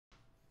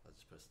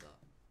press start.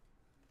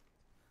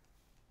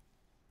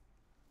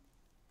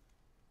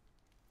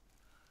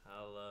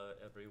 Hello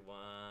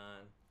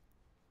everyone.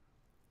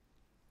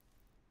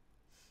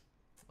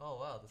 Oh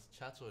wow, this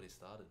chat's already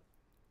started.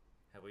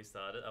 Have we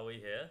started? Are we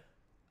here?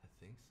 I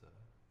think so.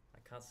 I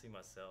can't see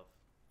myself.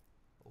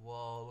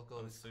 Whoa, look at all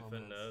I'm these super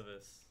comments.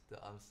 nervous. Dude,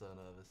 I'm so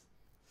nervous.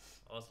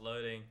 Oh, it's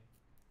loading.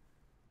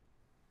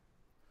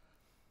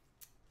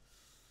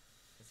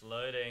 It's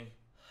loading.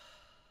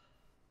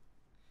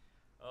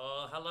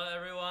 Oh, hello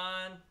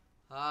everyone.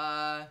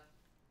 Hi.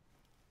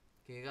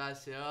 Can you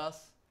guys hear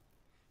us?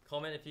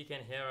 Comment if you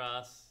can hear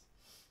us.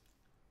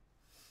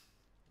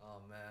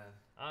 Oh man.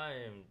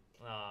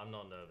 I'm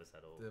not nervous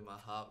at all. Dude, my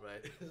heart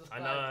rate is I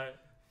like know.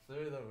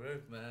 through the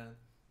roof, man.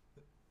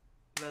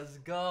 Let's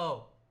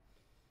go.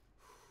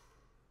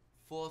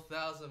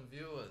 4,000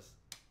 viewers.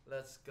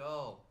 Let's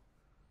go.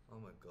 Oh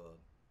my god.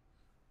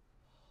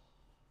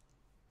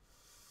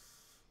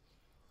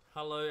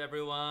 Hello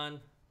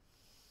everyone.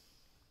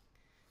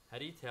 How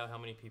do you tell how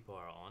many people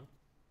are on?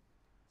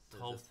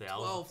 12,000.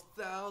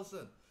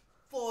 12,000.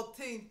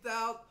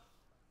 14,000.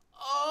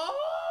 Oh!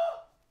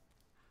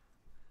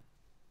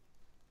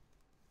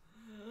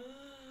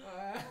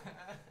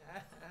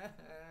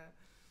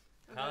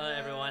 Hello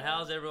everyone.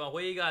 How's everyone?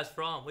 Where are you guys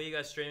from? Where are you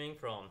guys streaming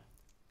from?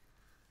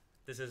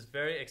 This is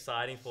very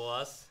exciting for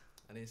us.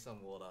 I need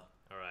some water.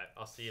 Alright,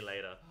 I'll see you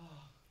later.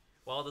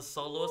 While the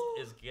soloist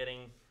is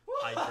getting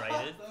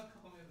hydrated, Don't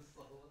call me the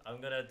soloist. I'm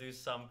gonna do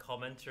some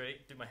commentary.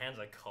 Dude, my hands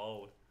are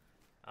cold.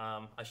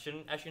 I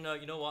shouldn't actually no,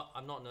 you know what?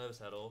 I'm not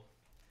nervous at all.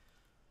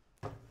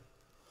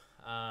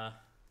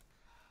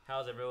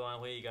 How's everyone?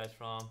 Where are you guys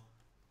from?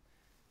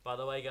 By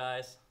the way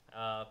guys,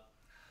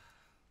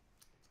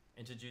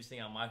 introducing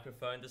our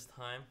microphone this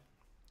time.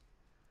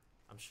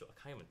 I'm sure I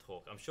can't even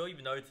talk. I'm sure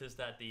you've noticed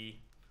that the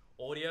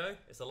audio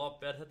is a lot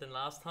better than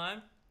last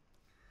time.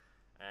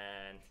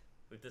 And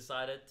we've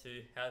decided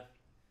to have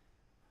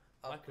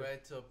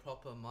Upgrade to a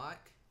proper mic.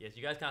 yes,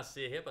 you guys can't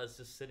see it here, but it's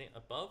just sitting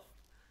above.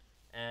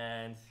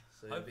 And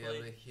So you'll be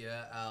able to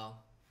hear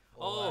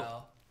all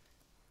our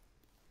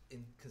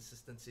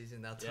inconsistencies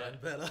in our tone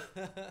better.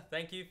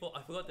 thank you for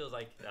I forgot there was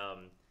like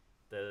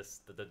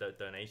the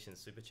donation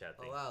super chat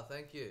thing. Oh wow,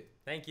 thank you.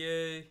 Thank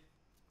you.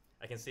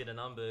 I can see the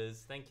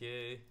numbers. Thank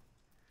you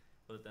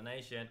for the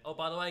donation. Oh,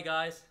 by the way,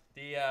 guys,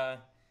 the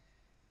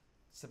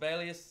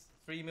Sibelius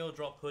 3 mil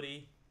drop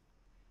hoodie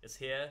is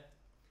here.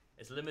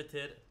 It's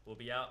limited. Will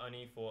be out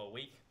only for a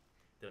week.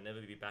 They'll never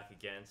be back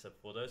again. So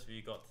for those of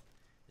you who got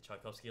the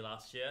Tchaikovsky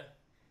last year,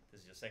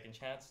 this is your second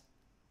chance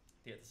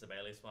to get the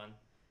Sibelius one.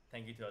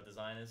 Thank you to our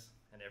designers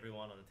and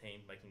everyone on the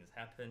team making this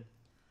happen.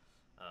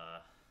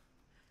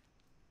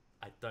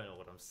 I don't know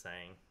what I'm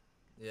saying.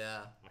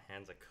 Yeah. My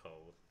hands are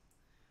cold.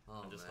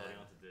 Oh, I'm just man. holding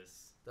on to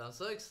this. Dude, I'm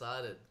so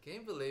excited. Can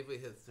you believe we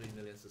hit 3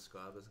 million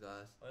subscribers,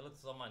 guys? Oh, look,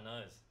 it's on my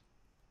nose.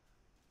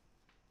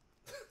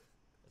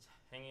 It's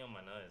hanging on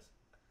my nose.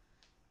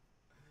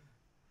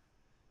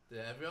 Dude,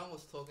 everyone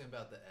was talking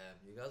about the M.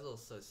 You guys are all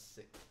so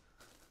sick.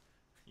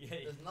 Yeah.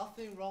 There's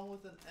nothing wrong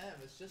with an M.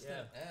 It's just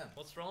an M.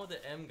 What's wrong with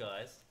the M,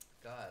 guys?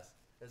 Guys,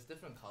 there's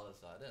different colors,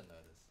 so I didn't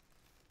notice.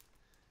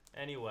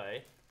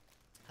 Anyway,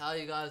 How are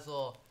you guys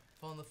all?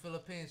 From the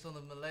Philippines, from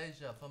the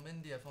Malaysia, from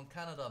India, from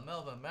Canada,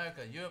 Melbourne,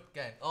 America, Europe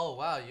gang. Oh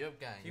wow, Europe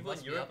gang. You people in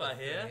must be Europe up at are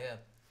here? 3 a.m.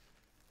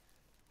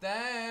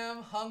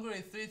 Damn,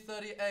 Hungary,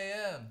 3:30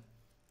 a.m.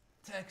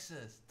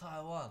 Texas,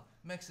 Taiwan,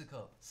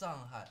 Mexico,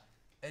 Shanghai,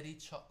 Eddie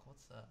Choc.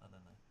 What's that? I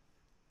don't know.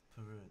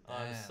 Peru.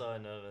 Damn. I'm so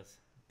nervous.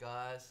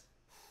 Guys,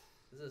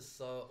 this is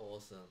so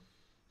awesome.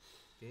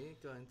 Can you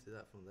go into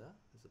that from there?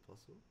 Is it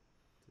possible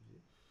to view?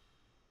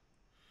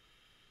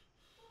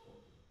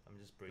 I'm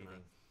just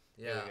breathing.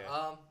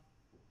 Yeah.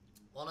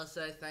 Want to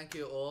say thank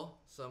you all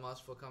so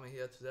much for coming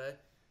here today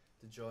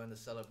to join the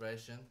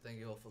celebration. Thank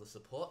you all for the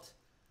support.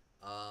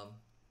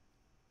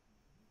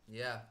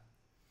 Yeah,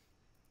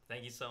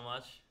 Thank you so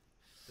much.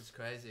 it's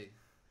crazy.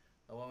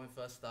 When we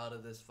first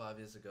started this 5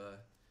 years ago,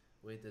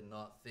 we did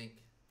not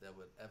think there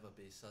would ever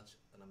be such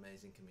an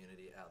amazing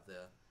community out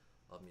there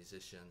of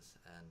musicians,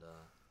 and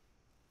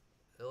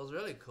it was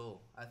really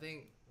cool. I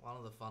think one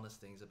of the funnest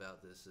things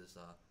about this is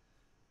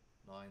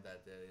knowing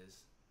that there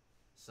is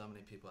so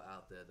many people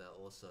out there that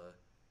also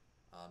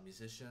are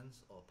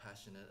musicians or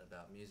passionate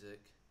about music.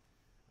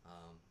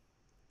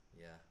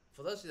 Yeah.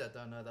 For those of you that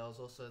don't know, that was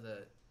also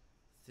the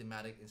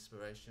thematic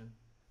inspiration.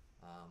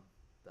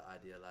 The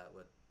idea like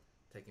we're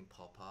taking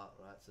pop art,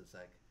 right? So it's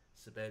like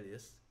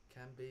Sibelius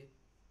can be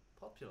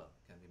popular,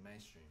 can be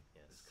mainstream.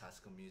 Yes. It's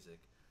classical music.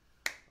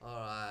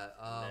 Alright.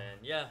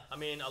 And yeah, I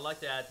mean, I'd like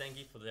to add thank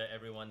you for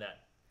everyone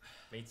that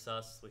meets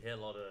us. We hear a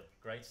lot of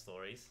great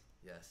stories.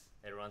 Yes.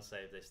 Everyone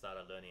say they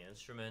started learning an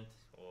instrument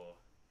or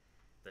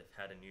they've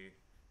had a new,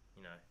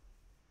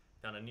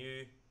 found a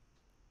new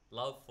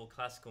love for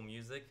classical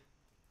music.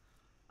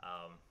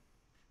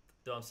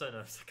 Dude, I'm so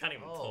nervous. I can't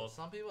even talk.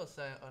 Some people are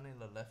saying only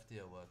the left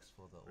ear works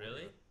for the audio.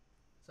 Really?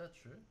 Is that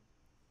true?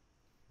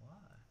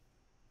 Why?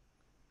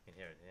 You can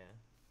hear it, yeah.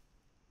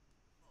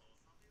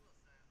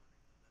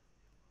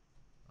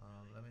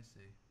 Let me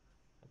see.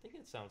 I think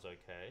it sounds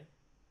okay.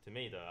 To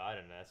me though, I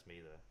don't know. That's me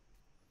though.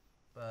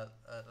 But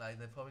like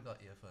they probably got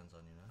earphones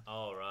on, you know.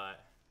 Oh right.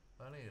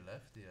 If only your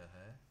left ear,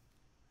 hey.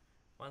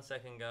 1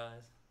 second,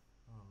 guys.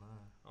 Oh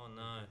no. Oh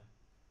no. Okay.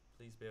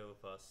 Please bear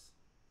with us.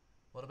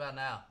 What about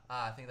now?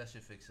 Ah, I think that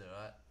should fix it,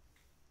 right?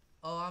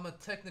 Oh, I'm a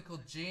technical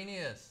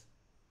genius.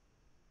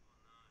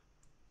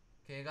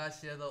 Can you guys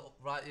hear the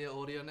right ear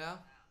audio now?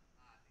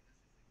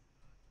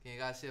 Can you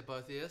guys hear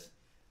both ears?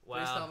 Wow.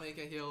 Please tell me you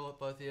can hear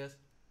both ears.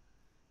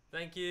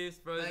 Thank you,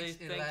 Rosie. Thanks,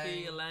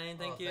 Thank you, Elaine.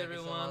 Thank you, thank you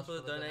so everyone, much for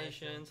the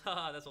donations.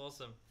 Haha, that's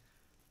awesome.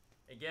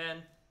 Again,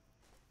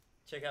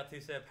 check out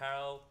Tuesday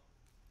Apparel.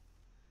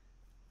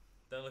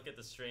 Don't look at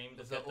the stream.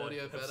 Is Look the at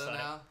audio better website.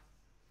 now?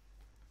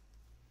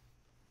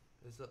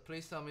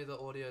 Please tell me the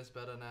audio is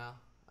better now.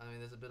 I mean,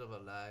 there's a bit of a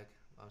lag.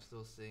 I'm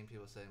still seeing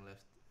people saying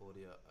left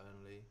audio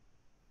only.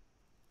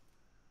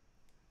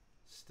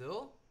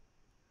 Still?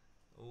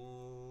 Ooh,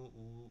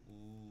 ooh,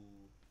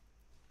 ooh.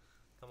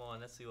 Come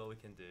on, let's see what we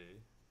can do.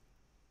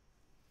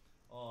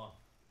 Oh,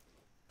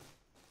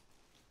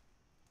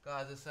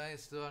 Guys, they're saying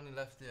it's still only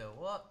left ear.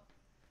 What?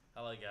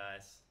 hello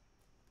guys.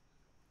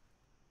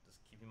 Just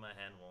keeping my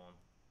hand warm.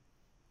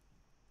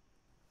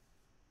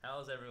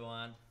 How's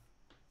everyone?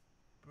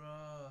 Bro,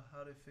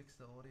 how do you fix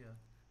the audio?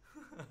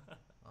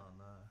 Oh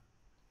no.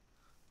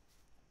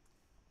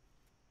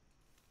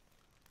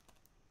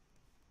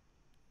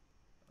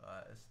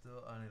 Alright, it's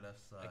still only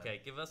left side. Okay,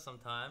 give us some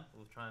time.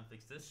 We'll try and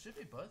fix It this. should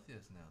be both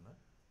ears now, no?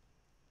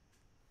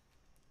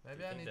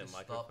 Maybe you I think need to the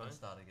stop microphone? and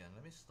start again.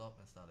 Let me stop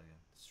and start again.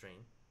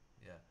 Stream.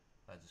 Yeah,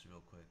 just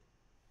real quick.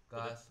 Would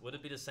Guys, would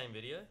it be the same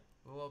video?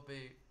 we will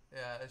be.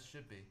 Yeah, it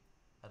should be.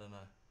 I don't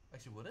know.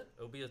 Actually, would it?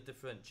 It'll be a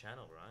different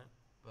channel, right?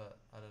 But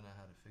I don't know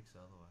how to fix it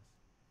otherwise.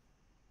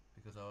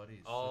 Because I already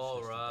switched Oh,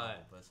 this to right.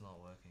 double, but it's not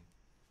working.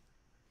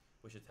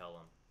 We should tell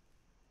them.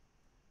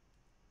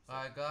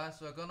 Alright guys,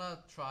 we're gonna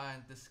try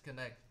and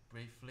disconnect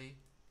briefly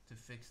to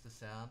fix the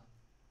sound.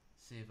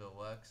 See if it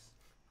works.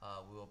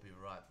 We will be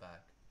right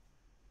back.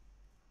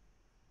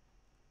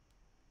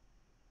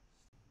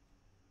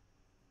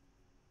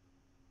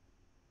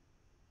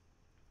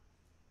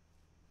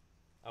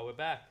 Oh, we're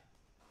back.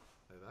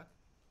 Are we back?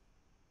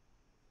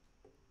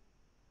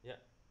 Yeah.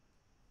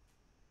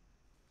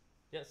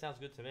 Yeah, sounds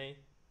good to me.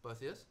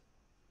 Both ears?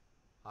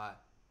 Hi.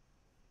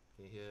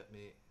 Can you hear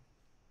me?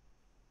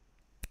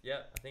 Yeah,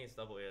 I think it's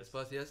double ears. It's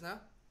both ears now?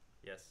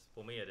 Yes,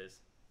 for me it is.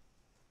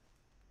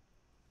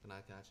 Can I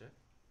check?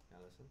 Can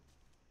I listen?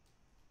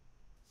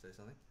 Say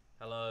something?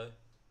 Hello.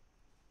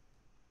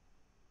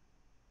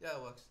 Yeah,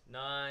 it works.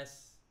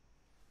 Nice.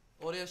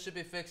 Audio should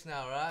be fixed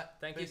now, right?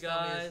 Thank Please you,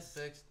 tell me it's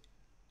guys. fixed.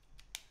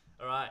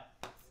 All right.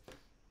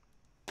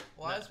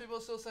 Why is people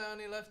still saying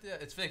only left ear?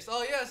 It's fixed.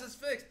 Oh yes, it's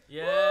fixed.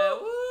 Yeah.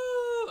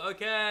 Woo!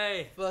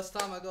 Okay. First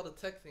time I got a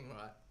tech thing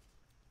right.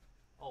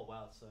 Oh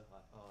wow, it's so high.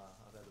 Oh wow,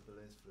 I bet the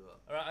balloons flew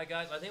up. All right,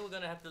 guys. I think we're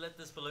gonna have to let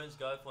this balloons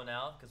go for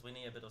now because we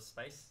need a bit of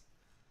space.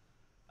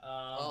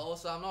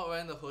 Also, I'm not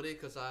wearing the hoodie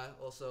because I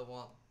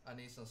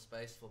need some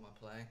space for my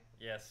playing.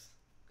 Yes.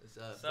 It's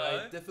a So-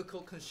 very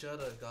difficult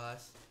concerto,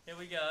 guys. Here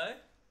we go.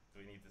 Do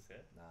we need this here?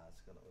 Nah,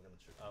 we're gonna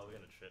trip. Oh, we're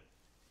gonna trip.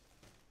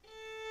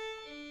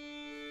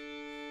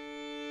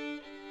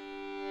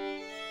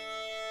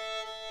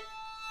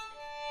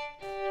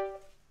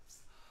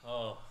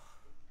 Oh.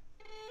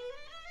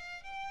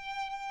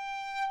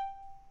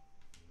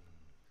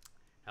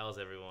 How's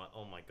everyone?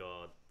 Oh my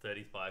god,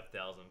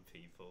 35,000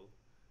 people.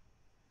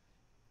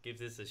 Give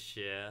this a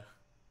share.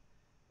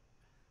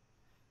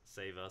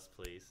 Save us,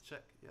 please.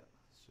 Check. Yeah,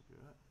 should be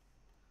right.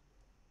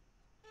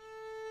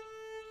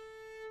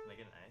 Make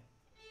it an A.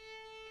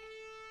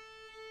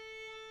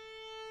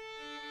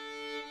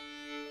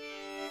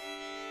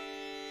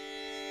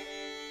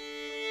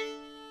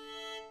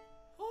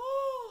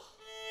 Oh.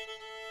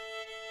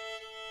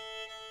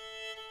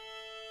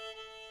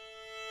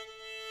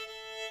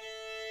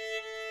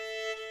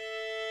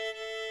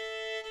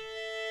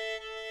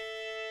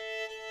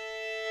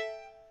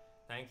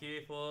 Thank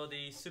you for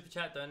the super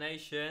chat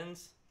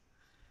donations.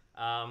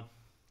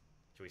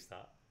 Should we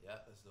start? Yeah,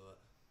 let's do it.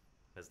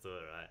 Let's do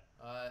it, right?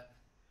 Alright.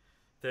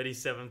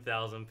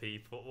 37,000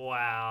 people.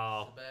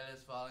 Wow.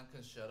 Sibelius Violin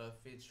Concerto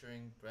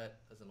featuring Brett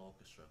as an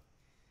orchestra.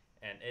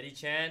 And Eddie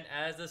Chan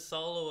as the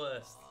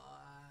soloist.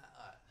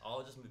 Alright.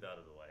 I'll just move out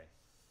of the way.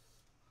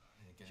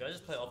 You can Should I have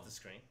just play this off one. the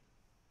screen?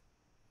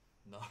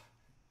 No.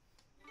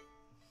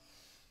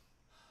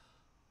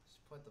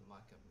 Just point the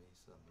mic at me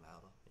so I'm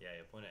louder. Yeah,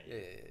 yeah, point at you.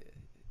 Yeah.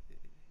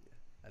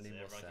 I So need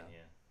more everyone sound. can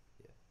hear.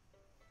 Yeah.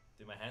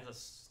 Dude, my hands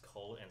are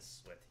cold and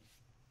sweaty.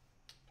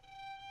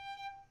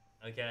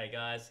 Okay,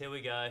 guys, here we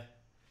go.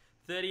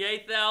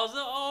 38,000.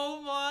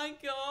 Oh my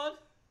god.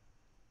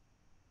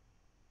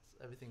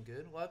 Is everything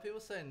good? Why are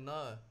people saying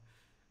no?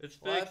 It's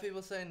Why are fixed.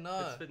 people saying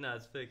no? No,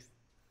 it's fixed.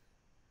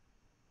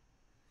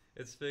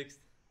 It's fixed.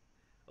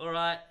 All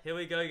right, here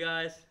we go,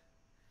 guys.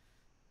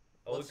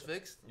 Oh, What's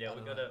fixed? Yeah, I we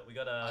don't know.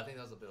 gotta. I think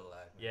that was a bit of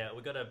lag. Man. Yeah,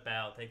 we gotta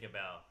bow. Take a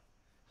bow.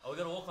 Oh, we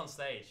gotta walk on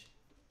stage.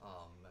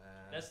 Oh man.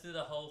 Let's do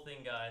the whole thing,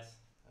 guys.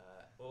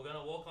 Alright. We're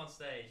gonna walk on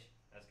stage.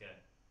 Let's go.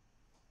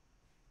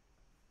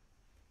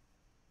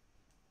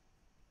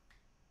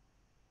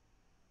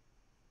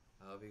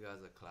 hope you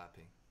guys are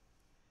clapping.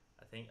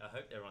 I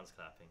hope everyone's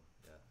clapping.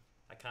 Yeah.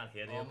 I can't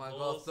hear the Oh my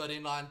applause. god,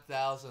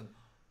 39,000.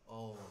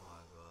 Oh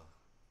my god.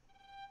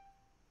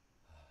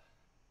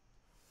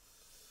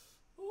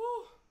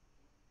 Woo.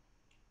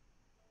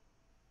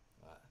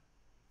 Right.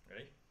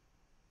 Ready?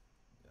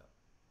 Yeah.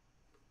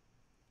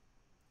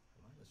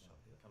 Am I just shot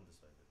here? Come this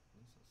way a bit.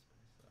 Need some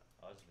space. Right.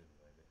 I'll just move it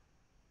away a bit.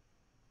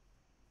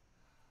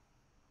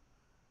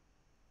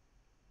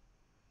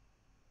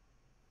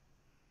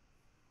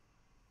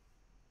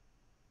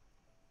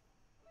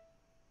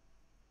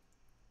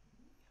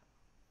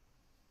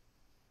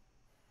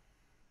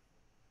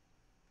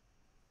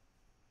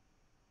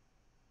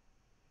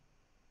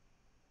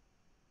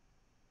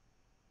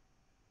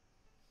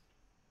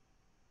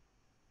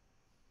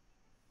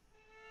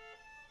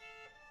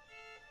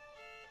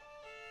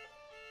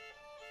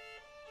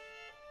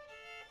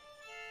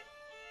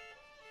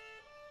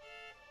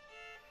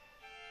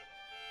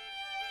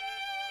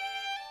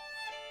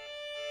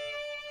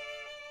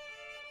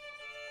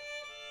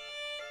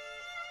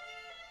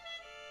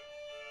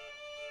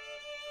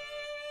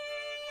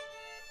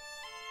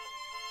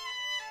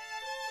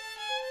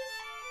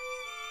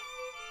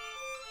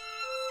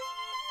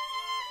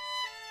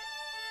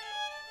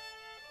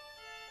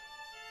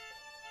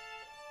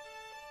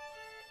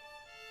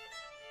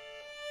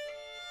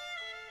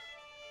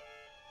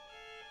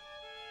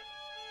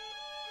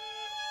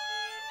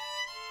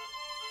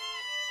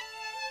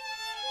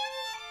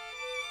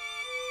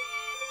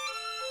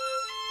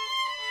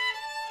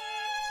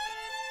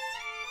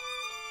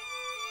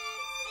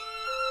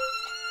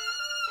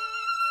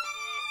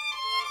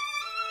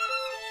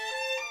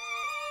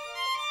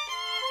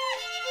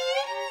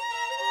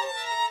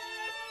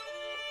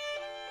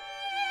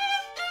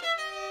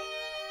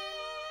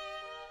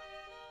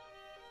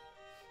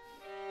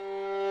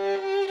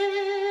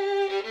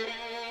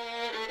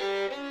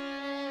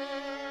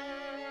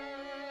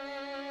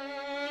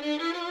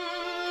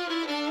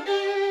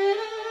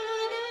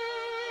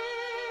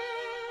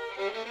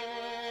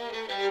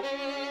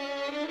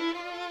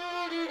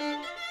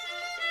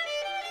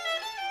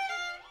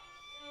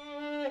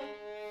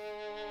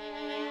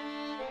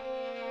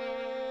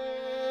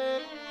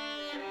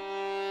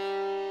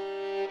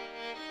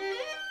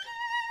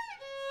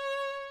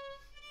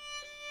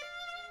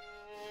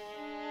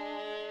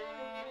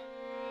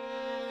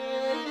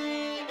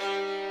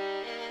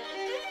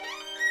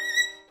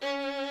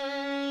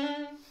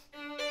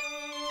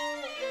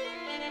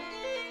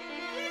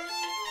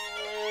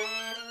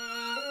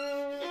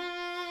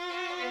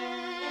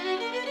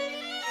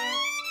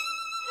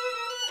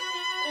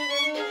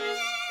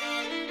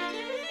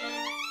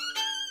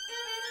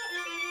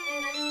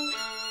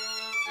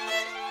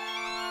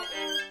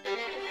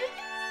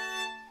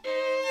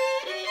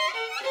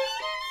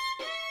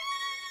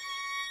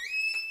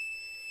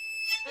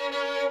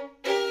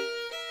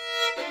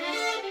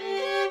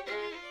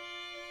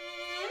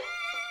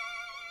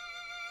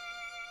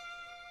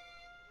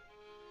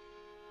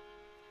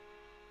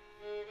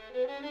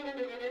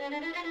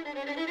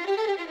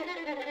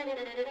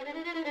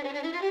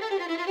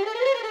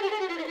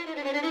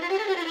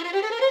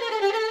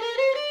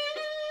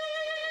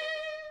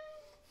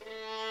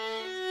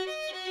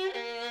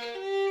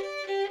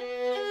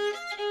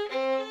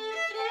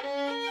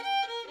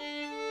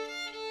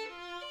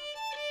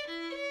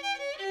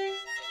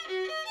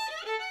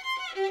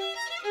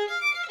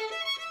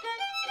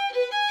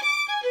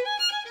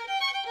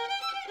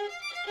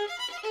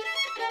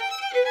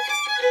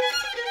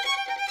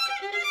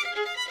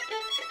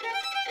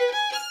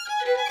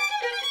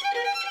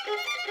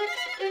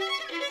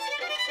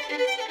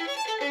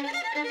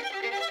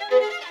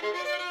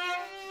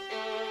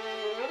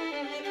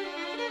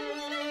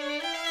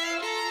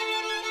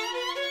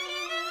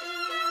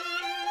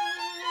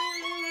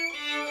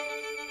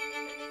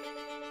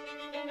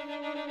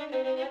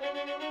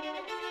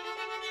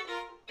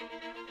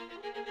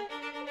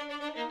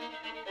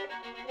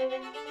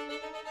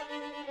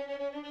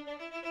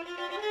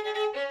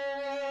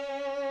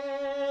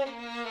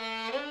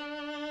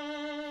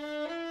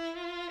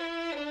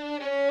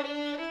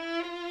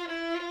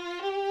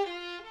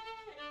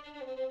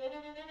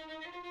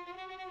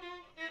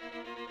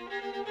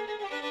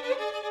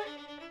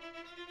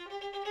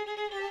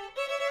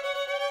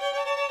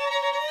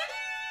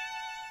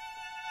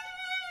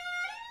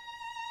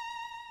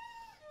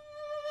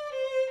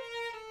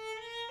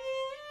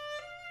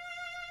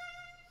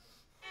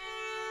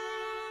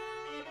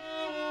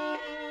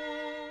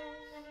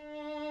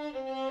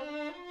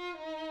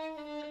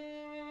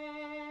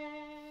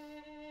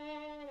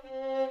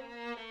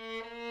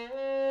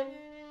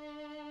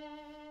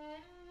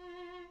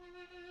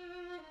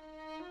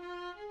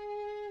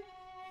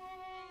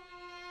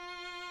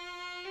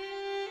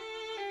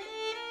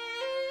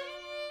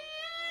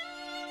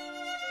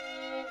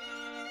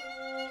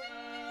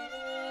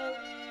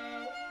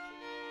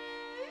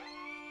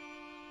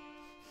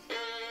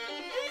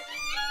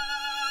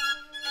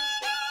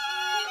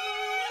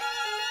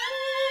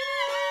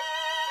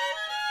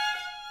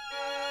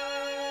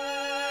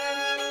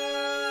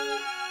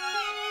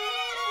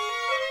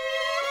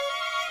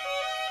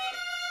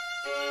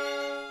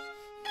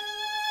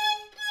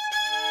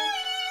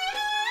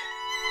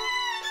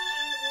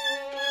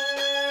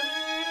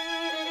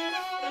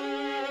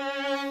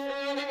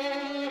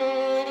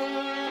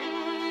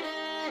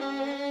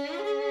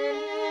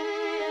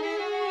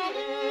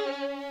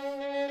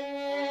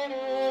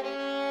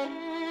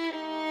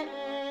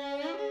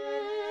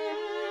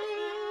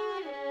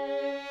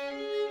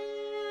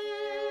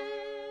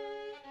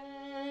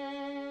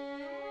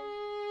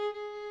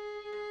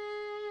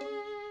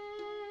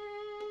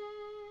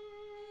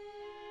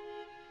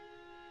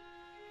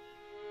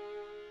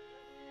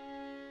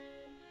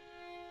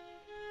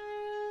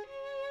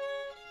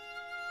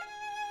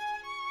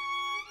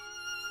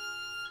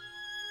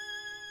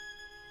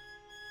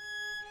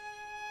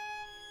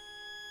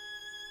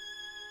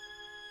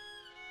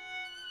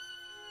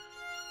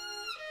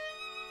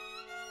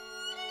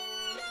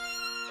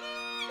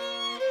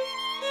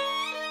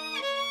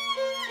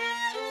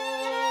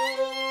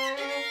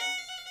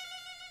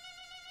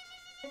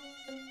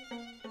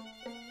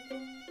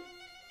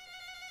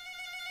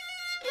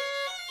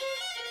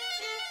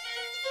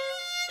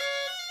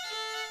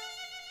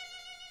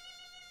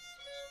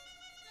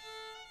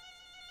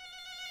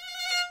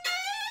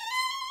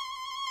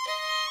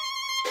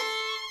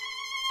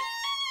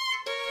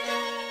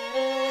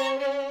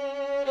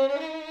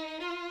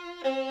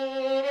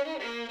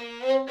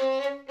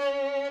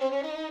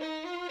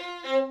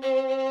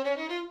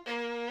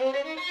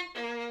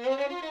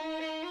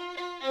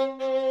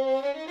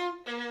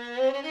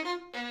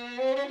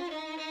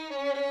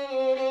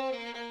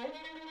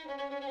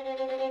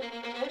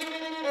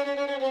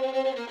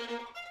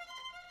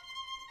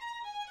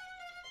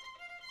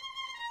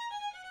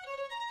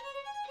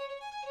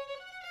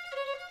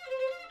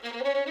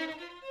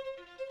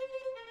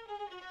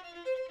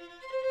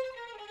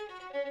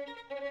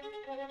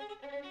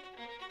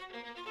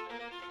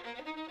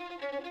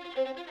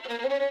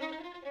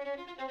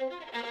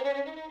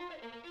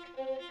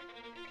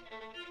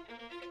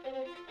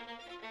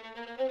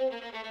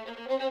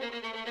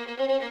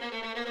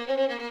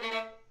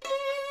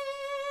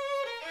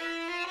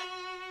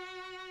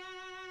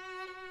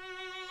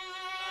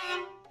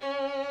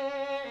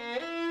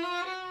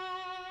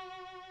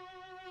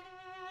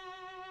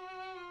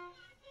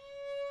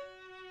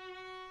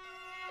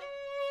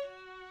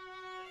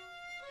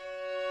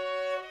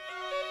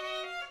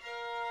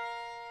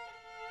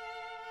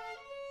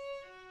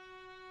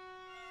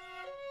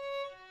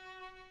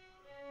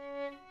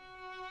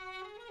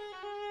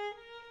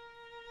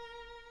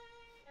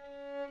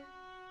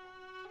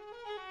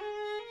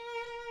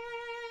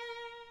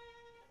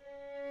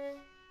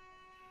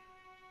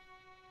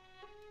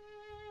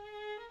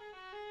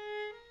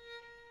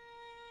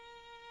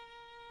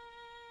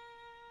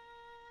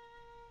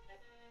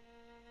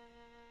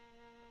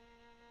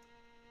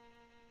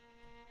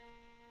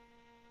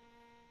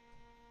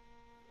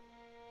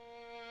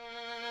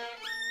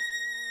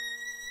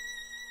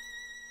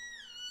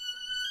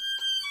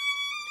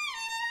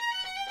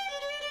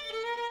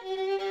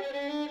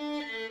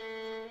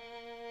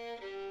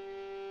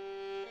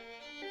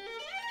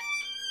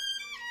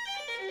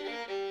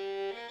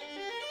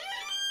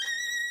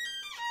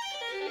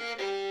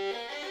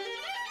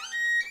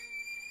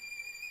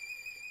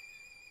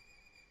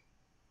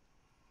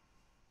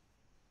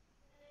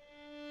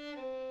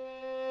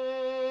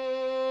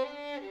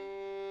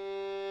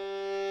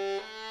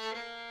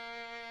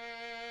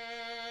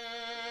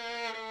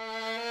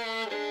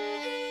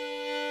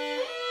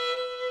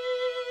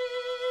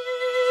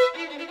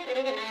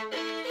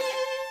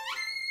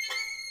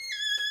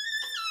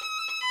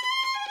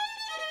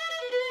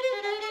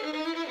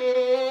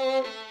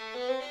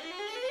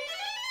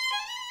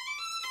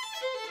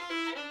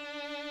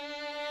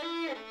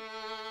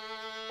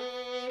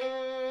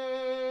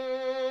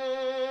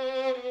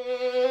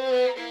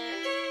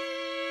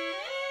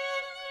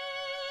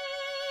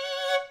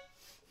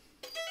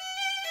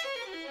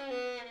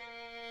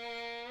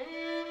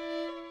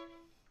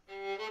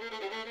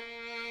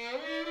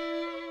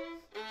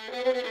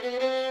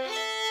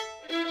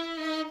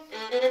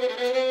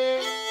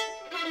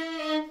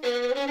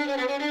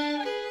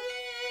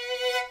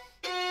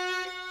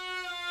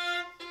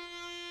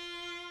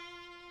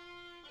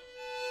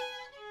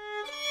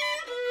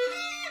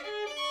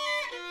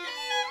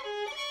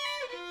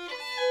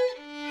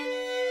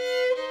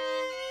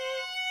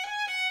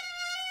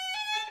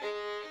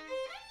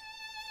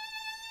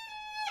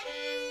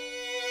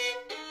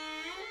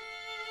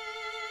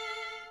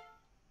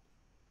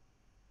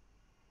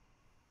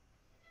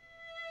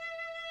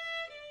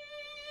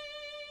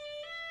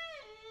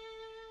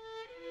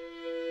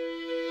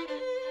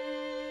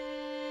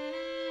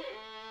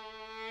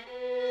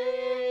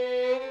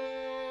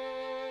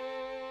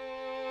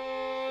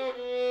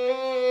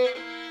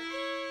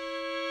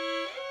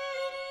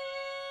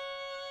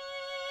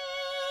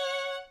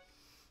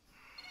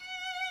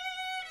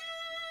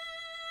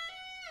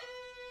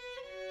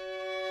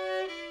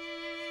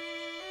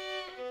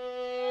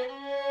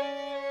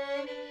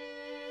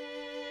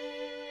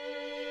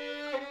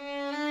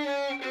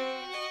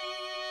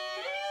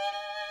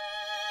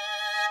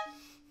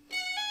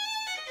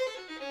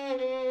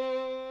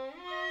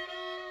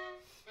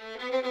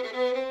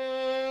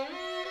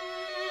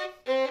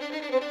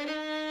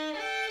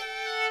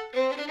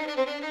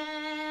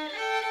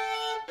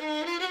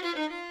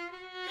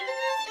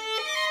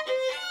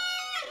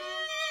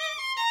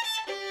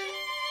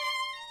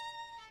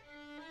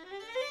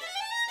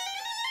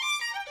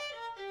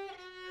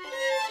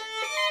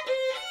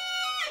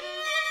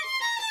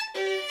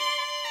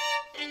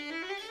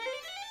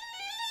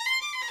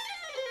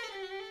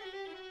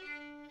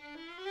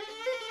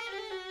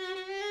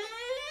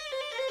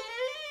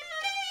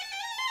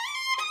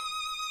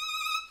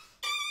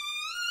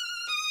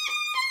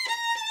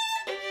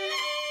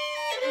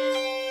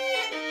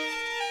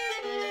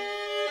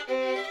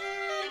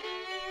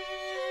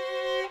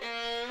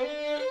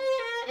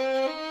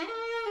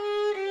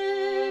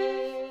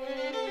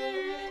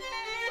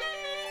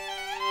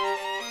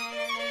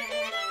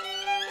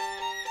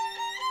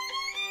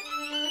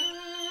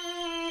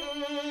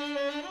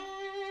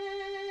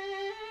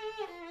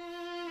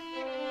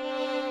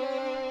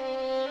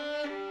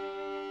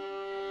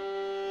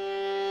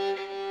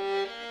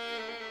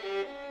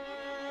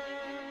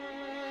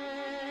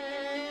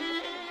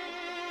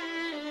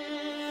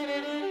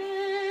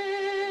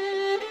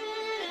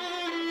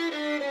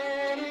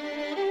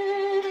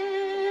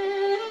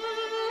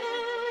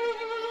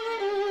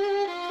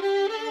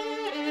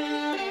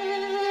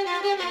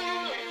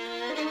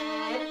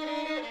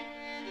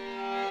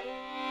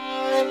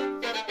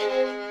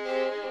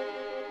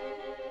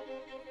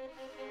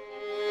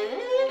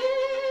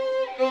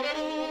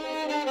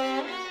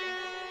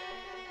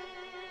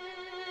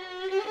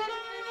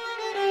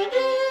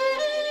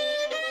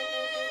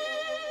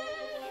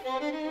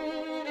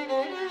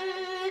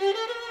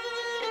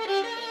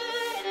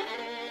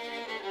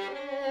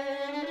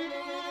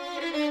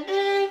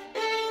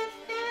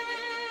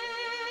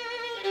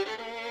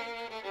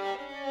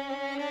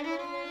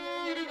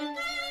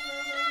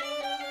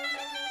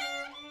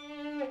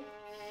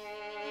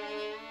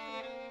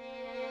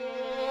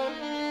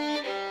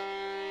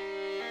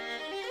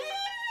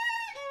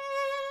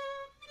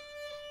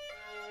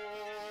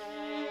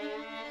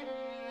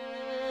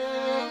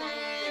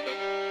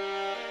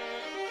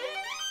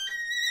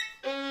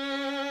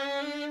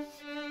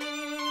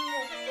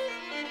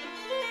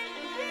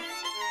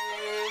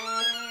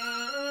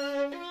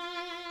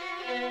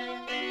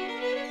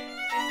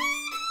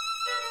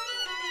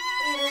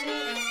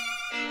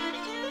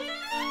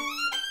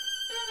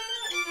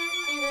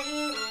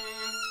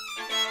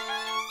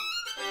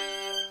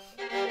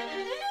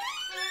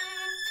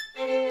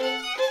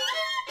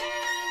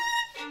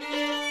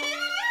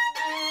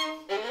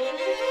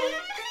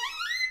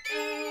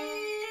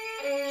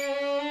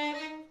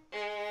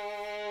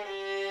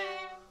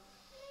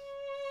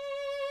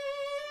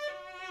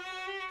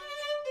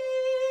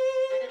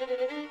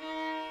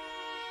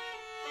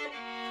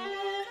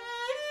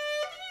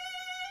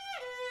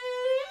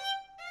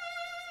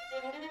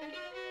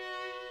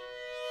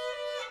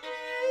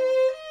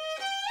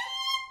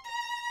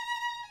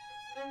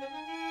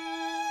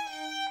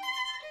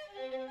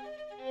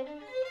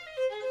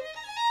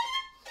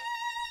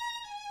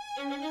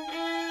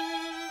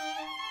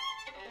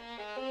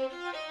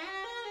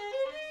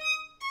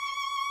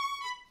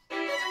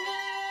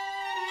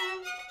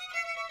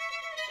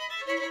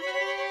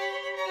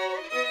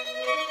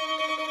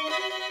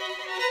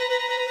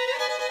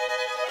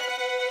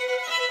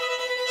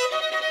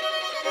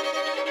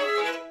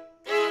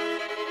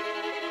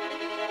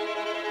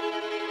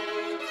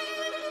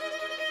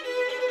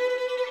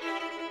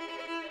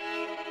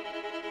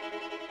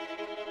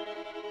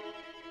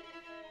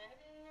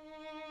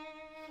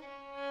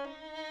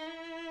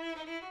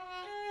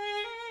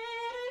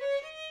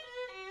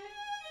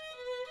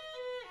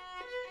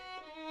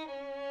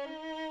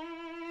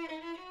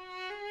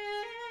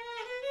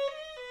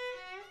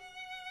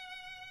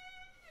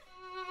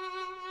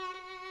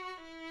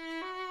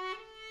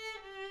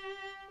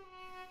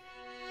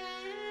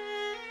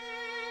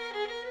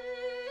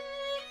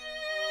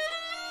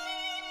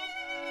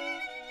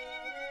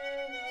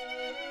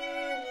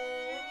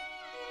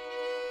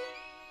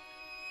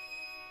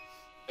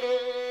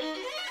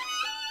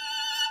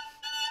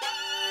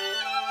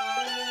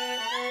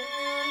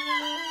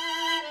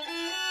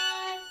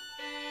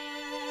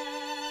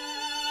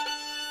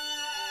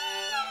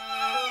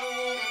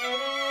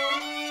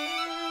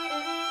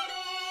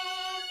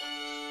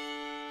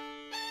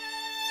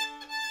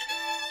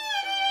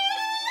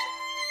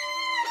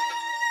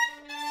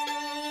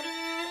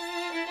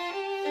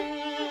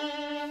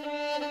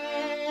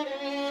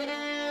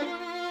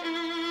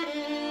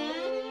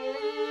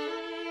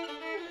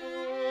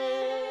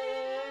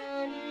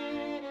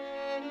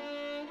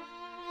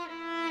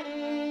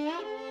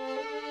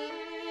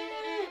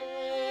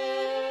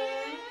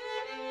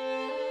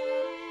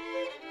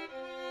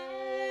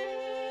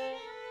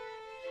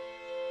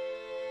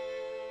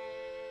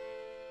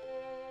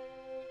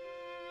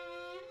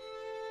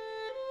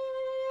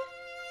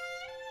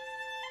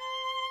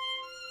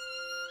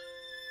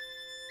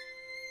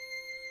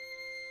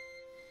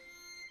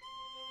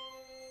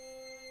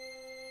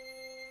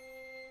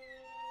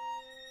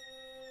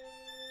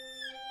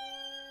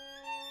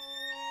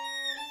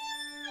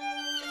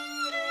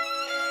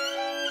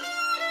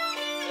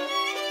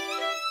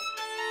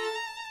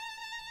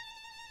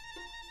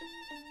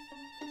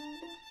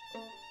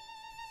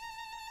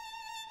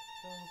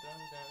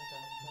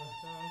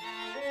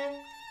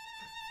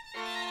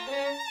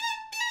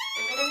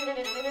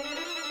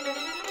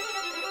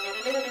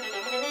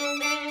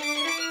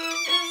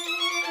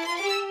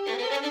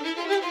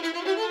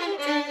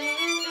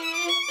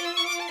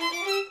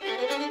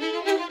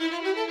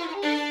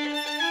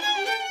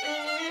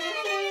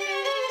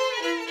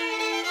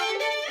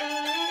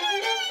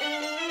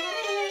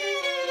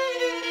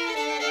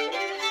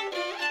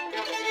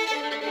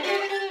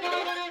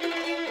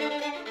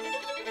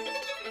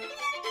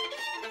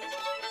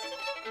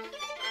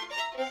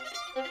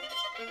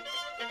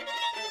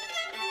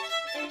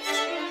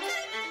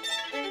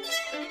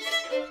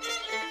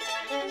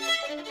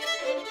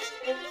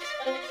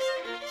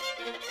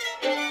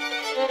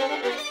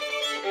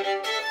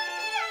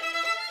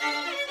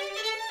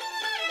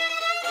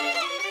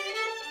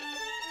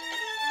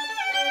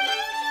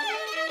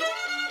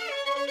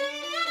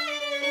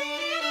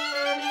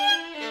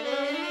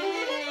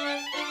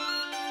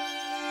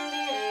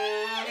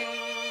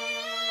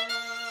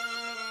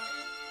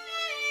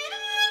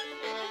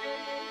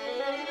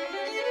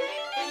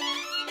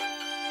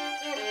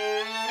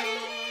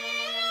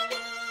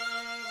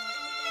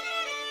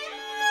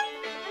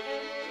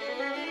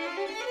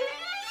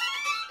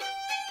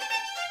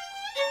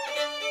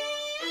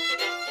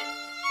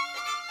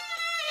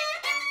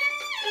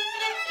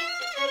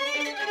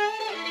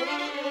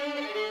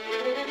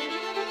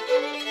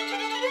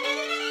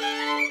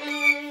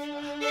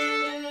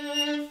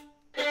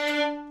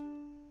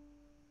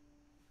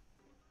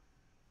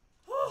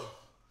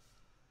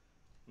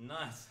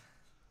 Nice.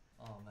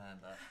 Oh man,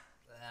 that.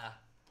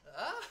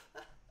 Ah.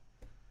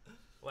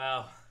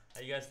 Wow.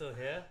 Are you guys still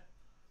here?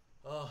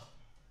 Oh,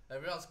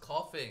 everyone's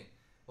coughing.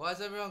 Why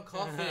is everyone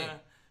coughing?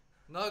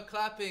 No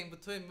clapping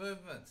between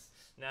movements.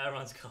 Now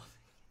everyone's coughing.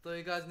 Thought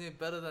you guys knew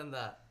better than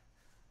that.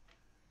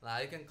 Nah,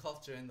 you can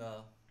cough during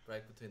the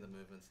break between the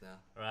movements now.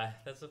 Right,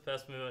 that's the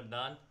first movement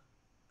done.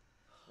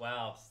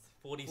 Wow,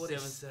 47.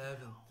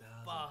 47,000.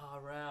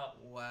 Far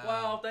out. Wow.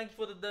 Wow, thanks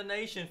for the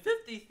donation.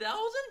 50,000?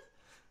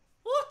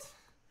 What?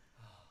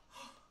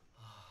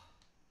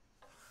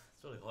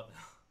 It's really hot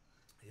now.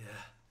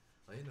 Yeah.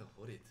 Oh, you know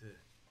Hoodie too.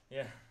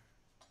 Yeah.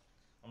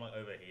 I'm like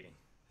overheating.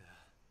 Yeah.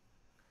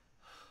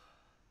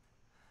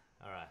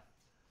 Alright.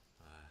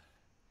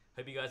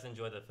 Hope you guys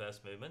enjoyed the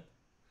first movement.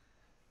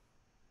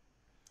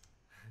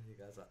 You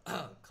guys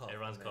are coughing.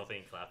 Everyone's man. coughing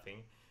and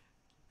clapping.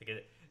 Because,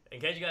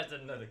 in case you guys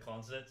didn't know the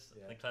concerts,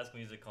 Yeah. the classical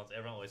music concerts,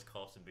 everyone always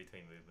coughs in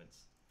between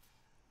movements.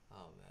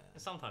 Oh man.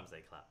 And sometimes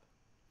they clap.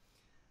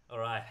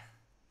 Alright.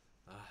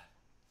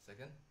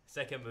 Second?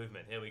 Second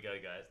movement. Here we go,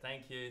 guys.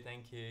 Thank you,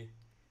 thank you.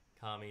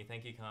 Kami,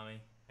 thank you, Kami.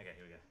 Okay,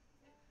 here we go.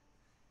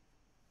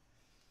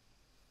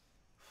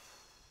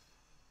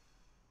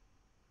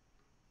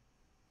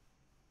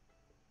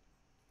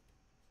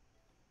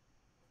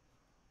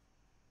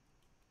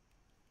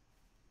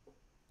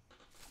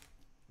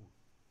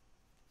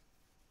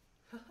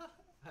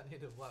 I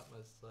need to wipe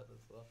my sweat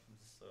as well. This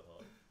is so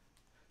hot.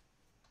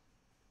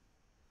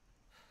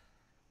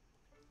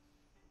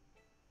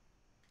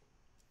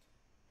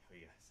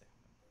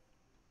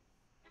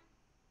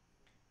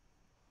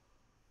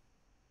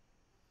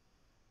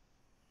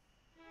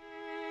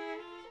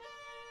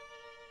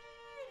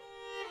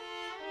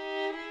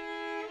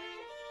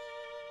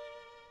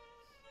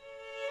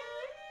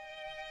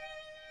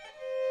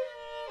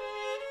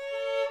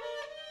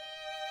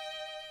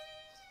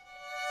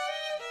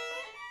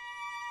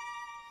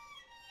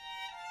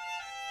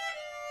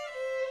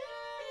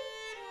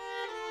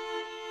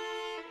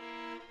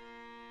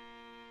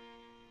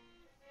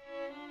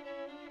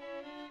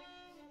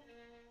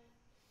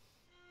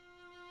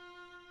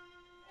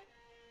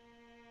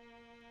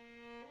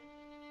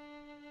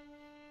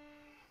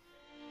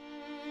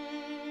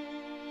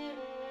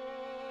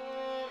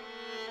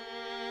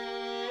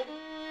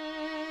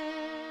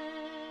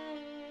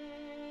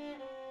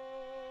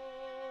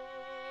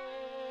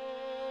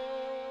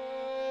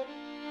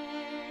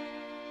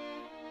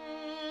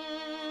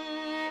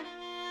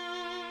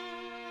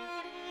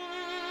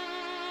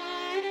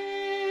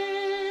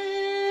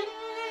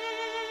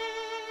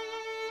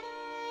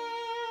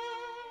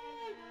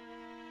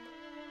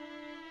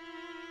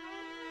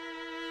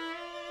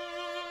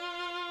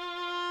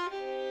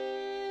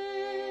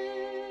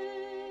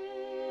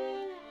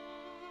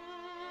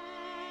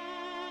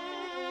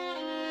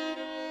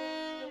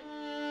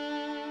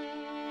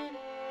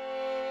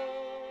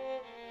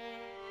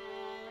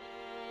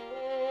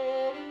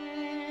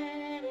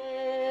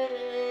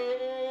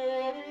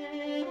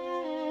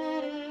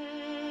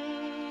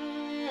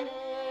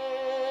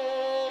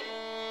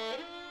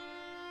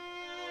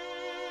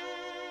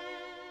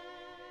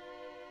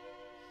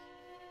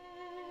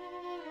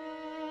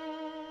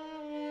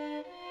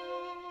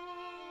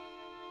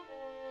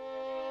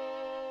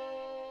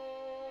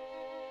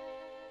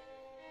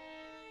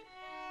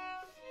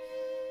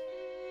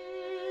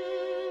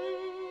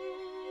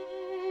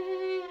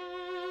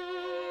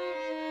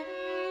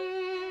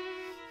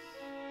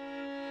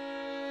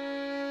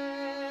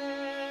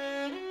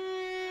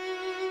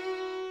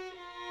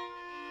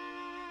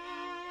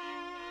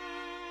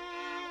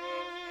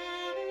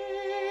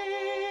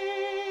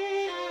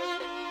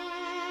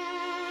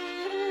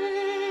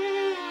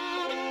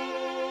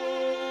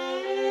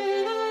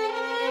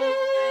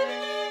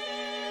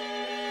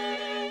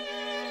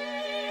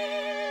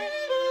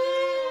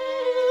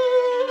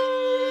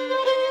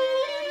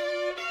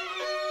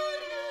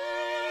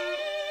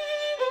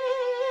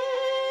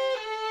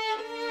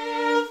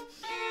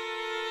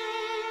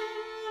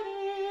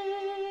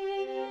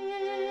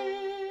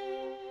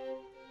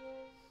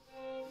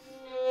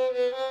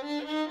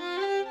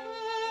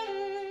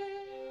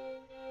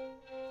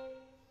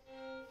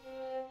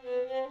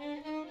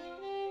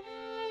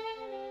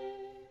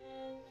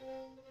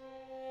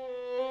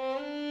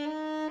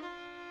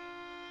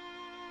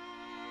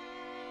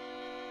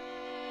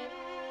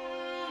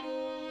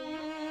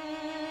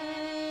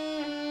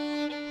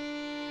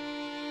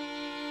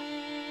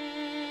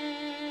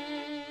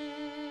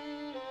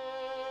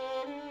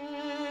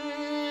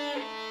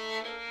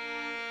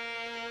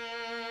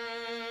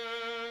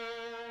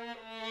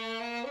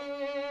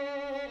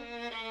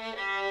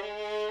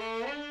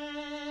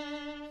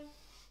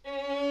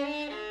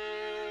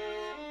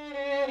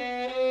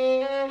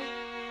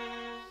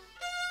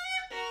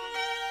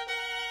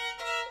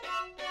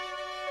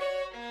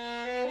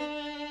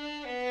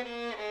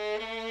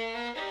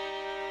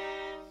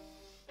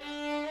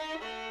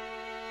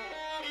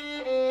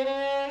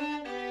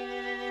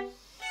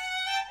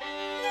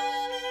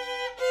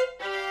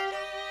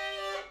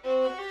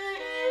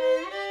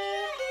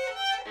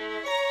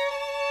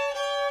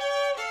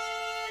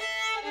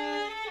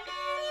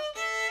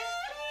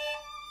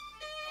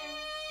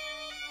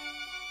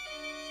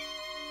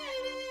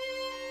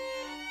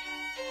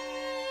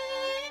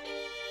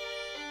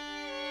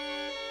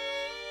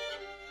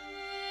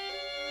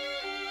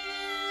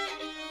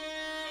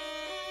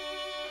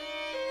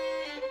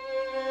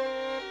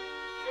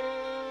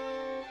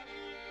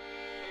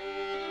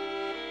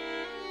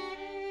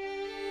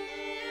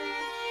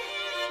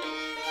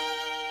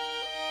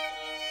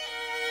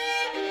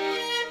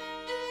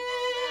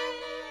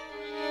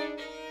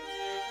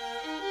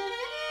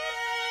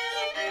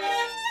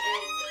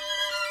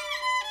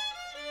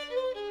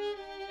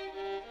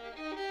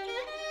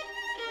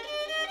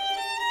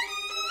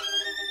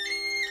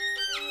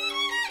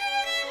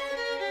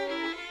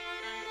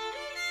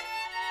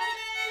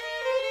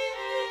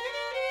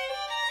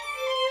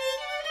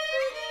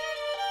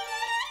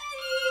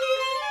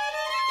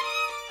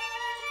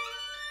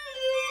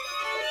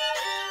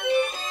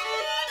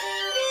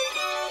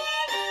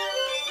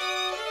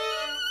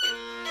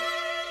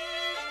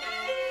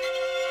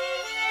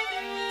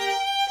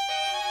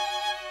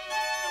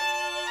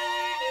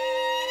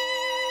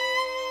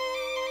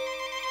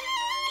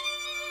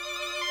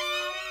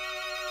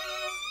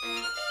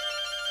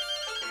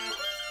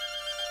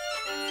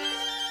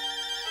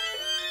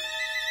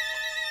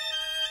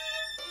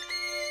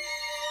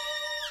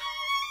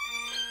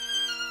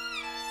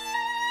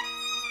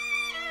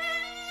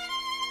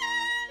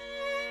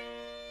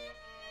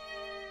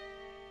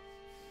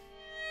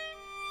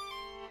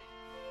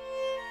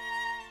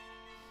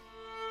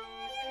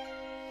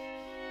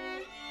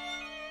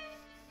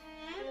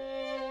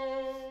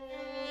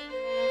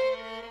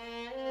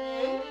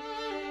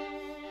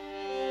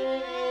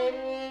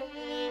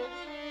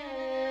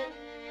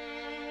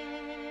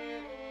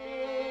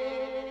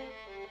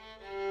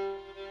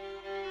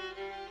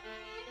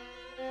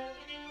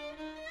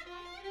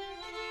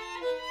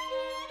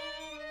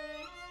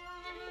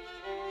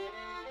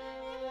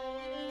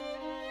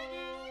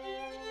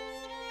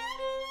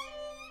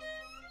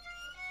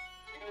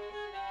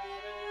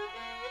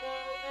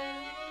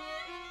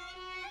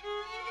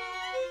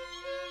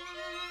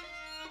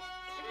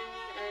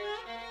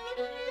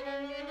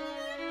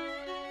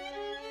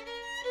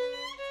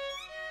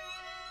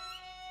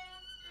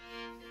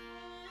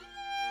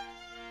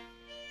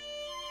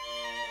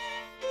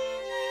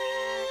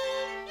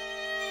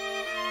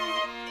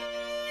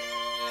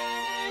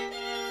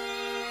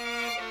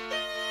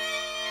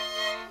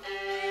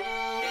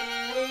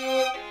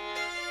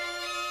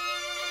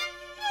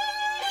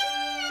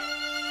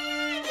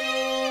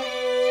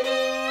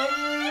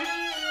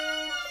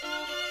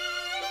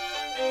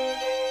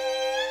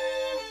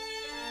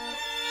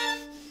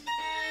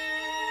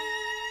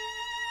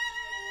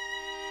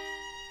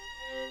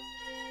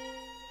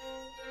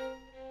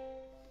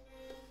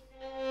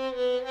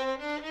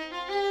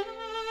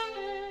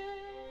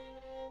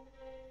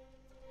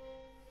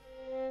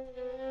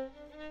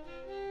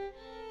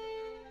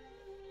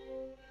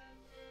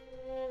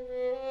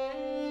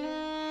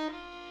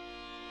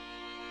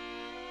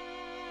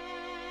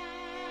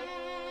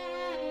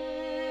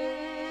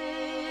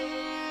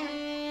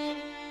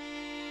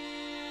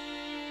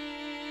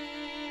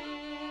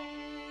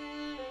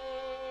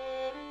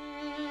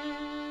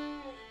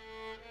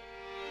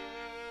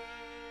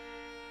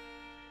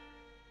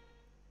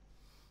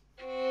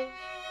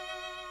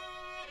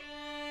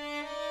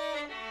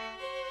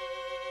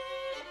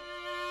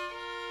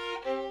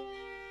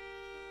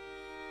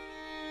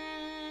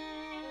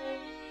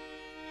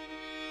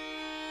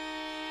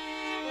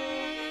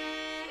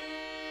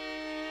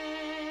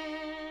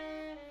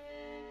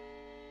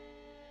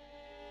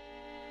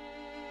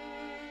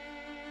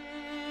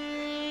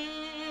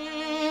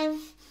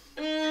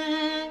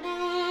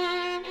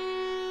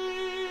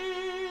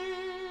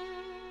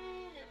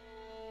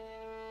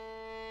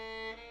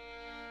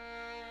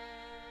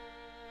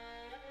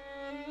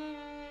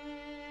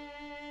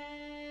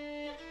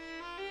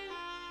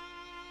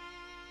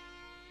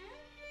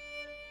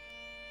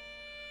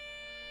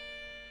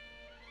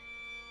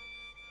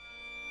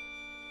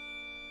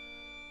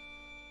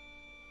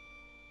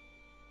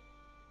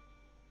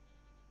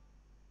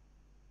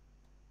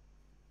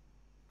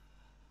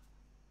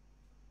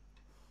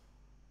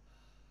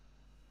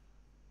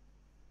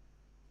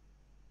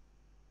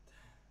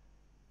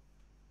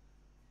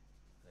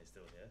 they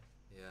still here.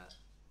 Yeah.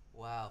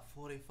 Wow,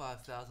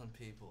 45,000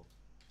 people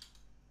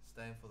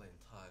staying for the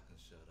entire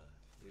concerto.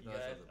 You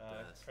guys are the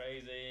best.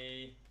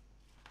 Crazy.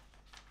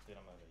 Dude,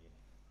 I'm over you.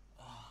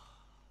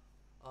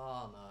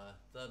 Oh no,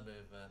 third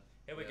movement.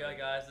 Here we go,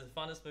 guys. The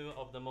funnest movement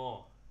of them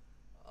all.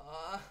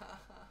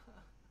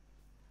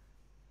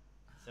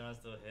 Is anyone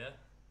still here?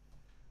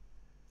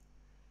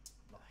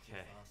 Not too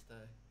Okay. fast,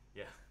 eh?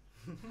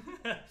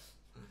 Yeah.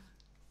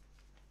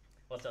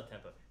 What's our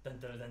tempo? Dun,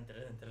 dun, dun, dun,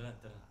 dun, dun,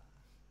 dun.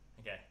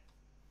 Okay.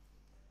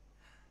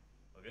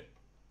 We're good?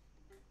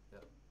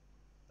 Yep.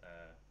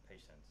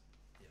 Patience.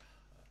 Yeah.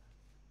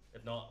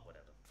 If not,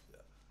 whatever.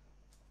 Yeah.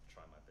 I'll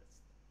try my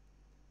best.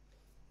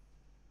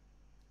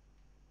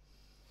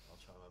 I'll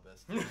try my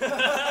best.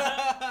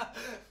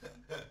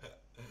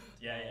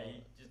 Yeah,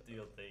 you just do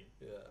your thing.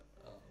 Yeah.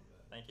 Oh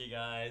man. Thank you,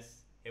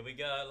 guys. Here we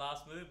go.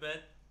 Last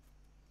movement.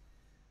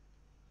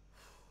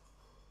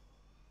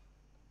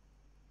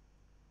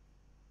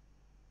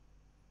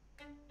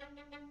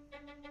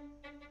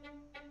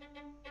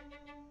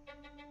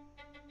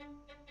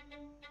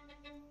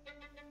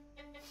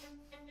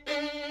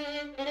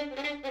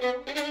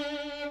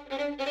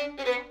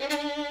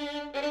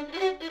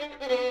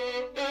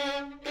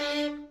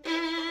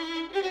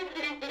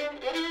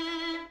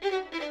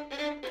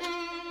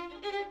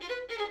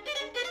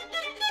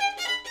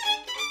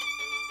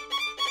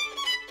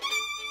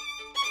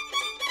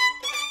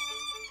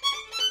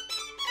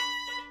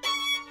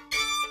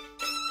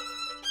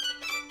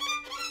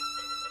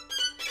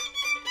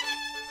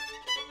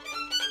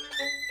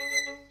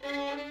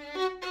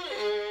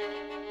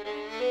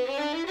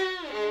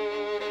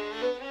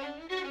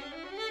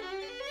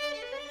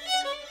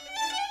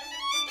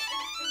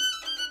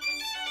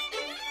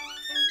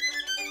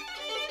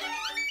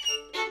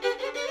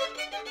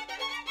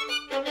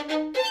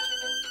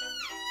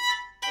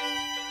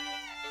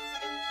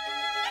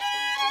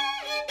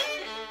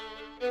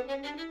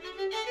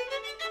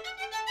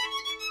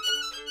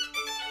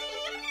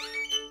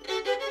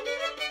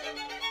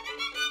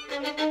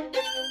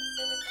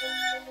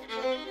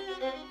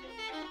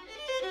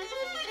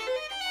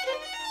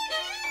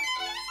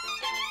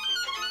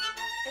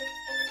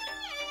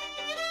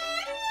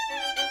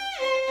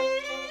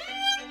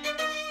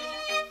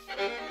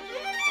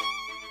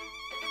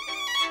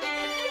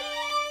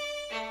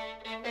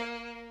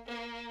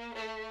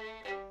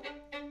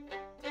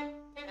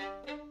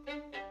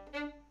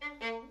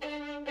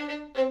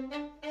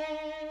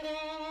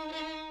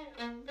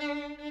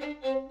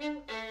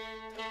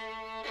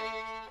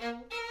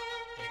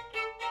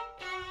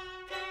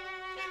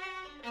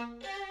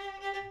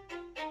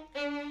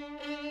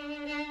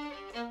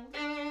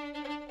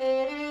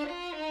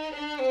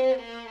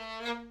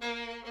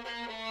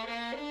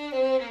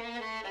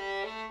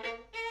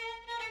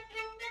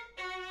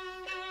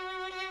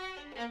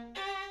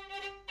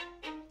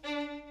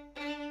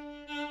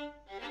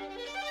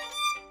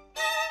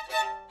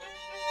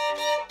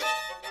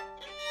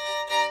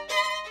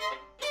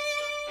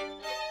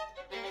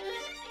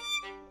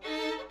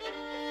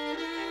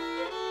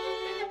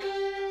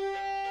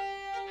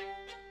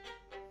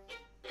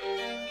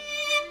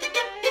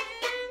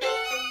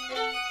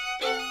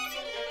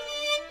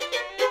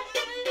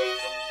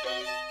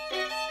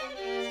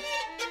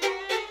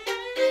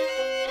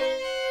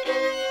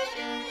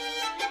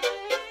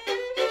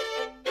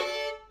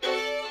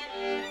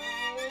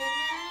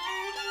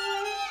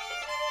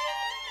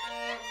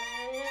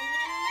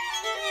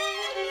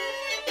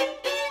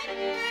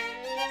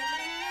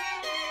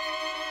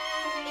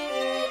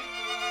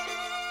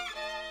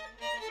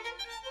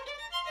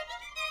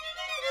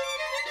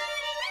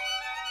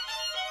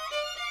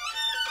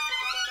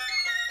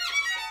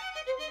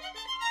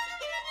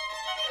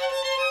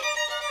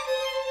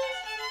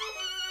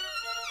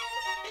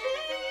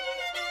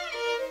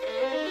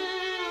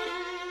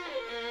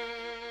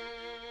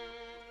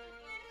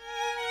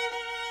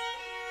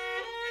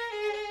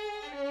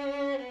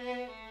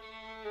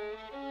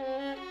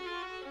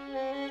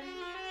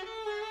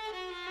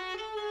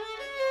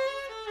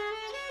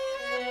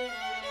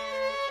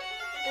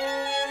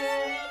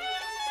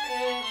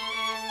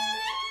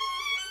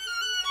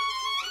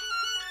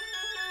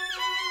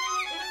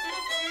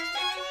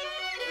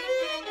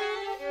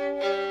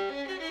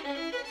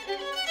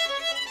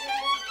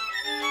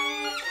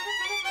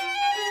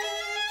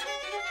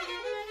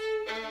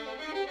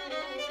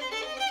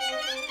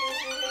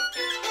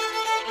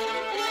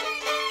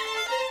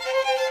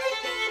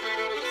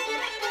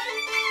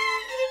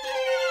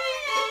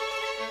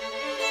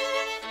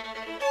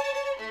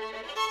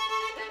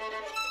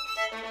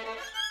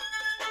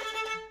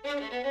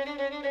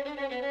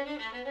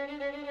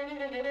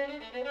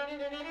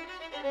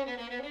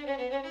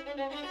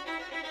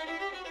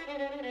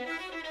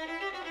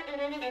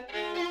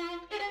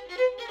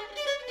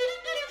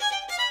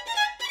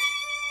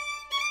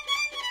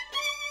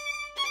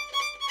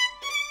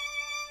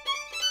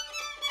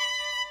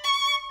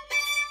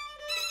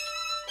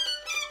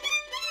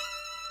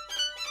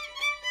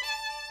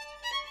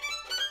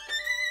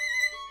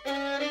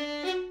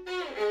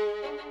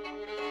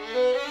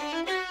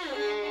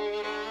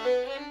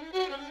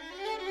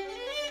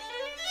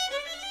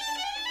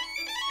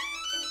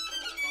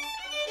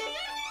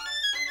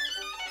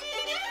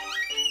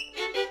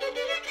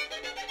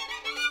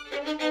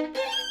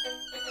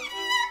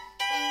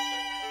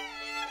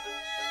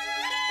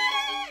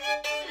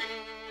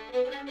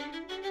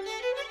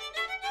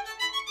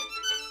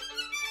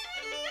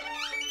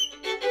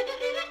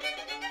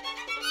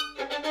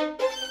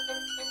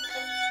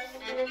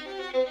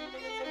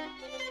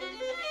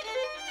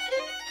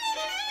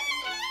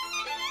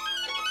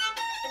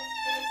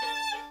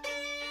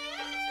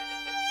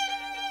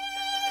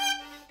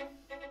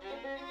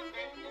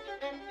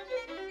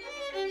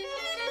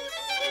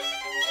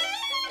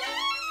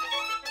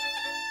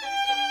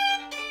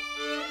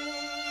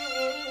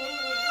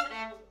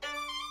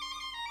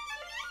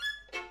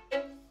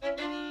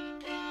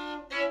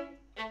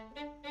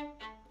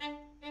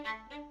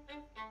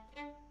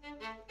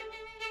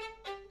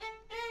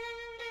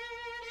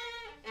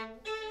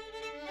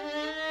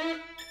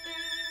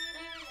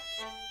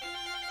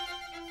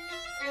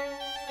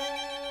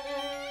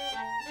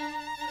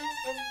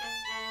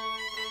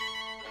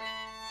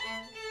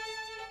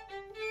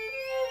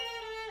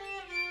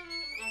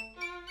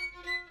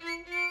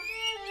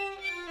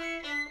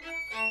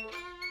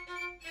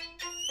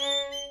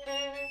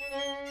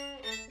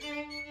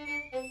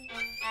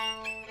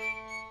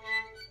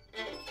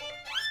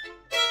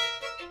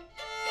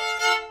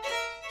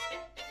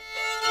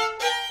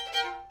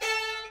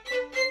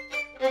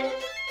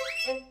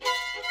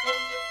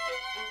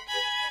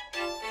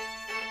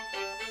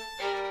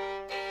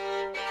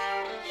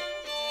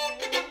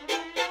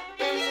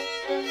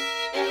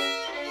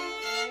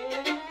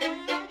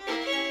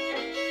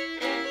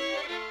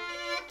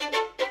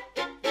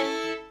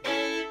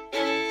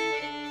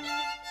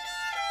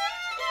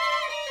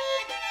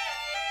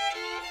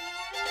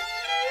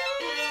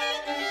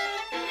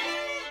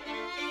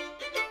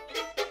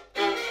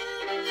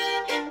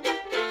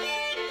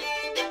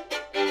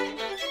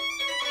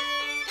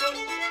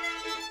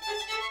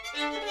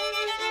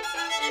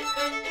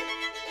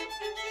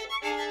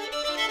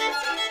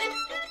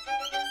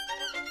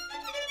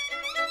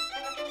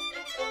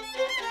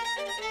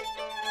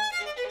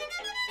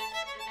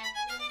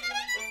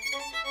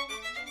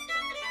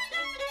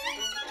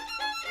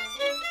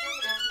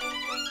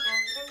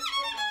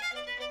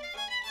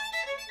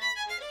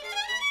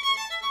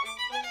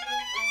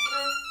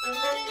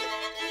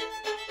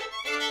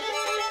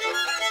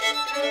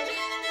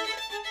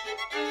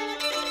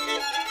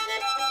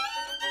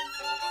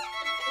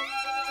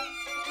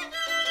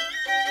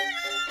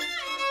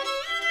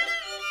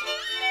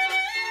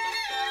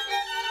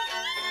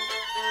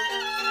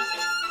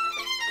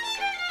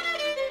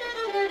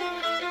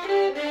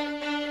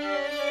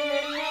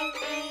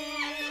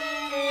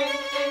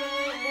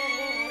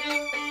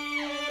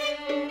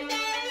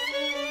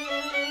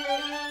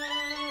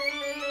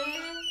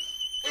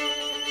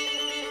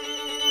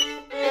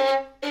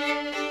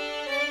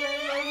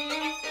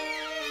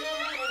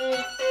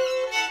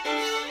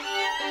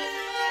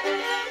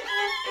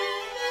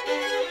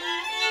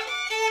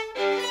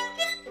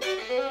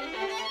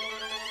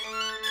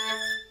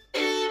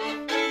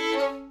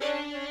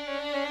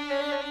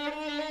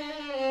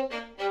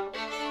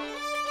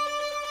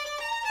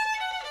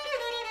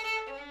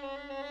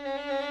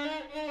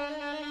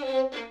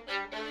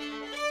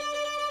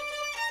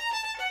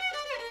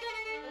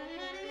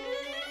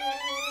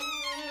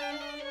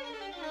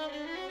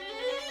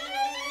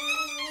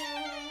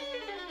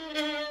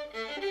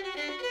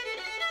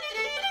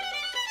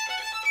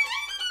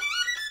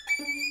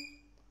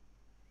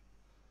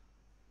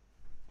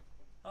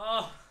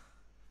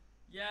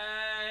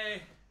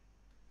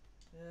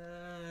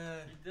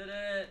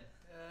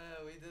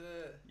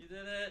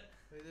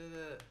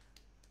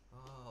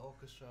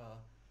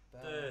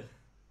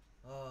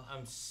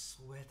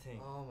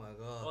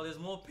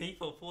 more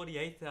people,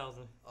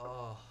 48,000.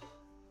 Oh.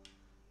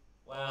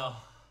 Wow.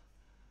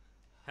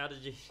 How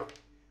did you...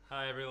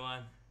 Hi,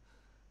 everyone.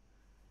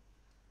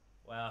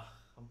 Wow.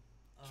 I'm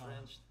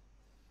drenched.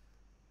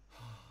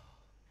 Oh,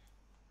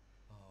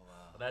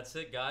 wow. Well, that's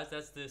it, guys.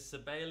 That's the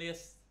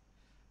Sibelius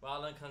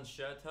violin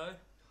concerto.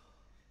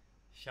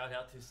 Shout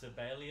out to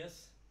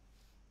Sibelius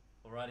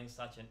for writing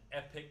such an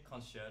epic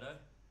concerto.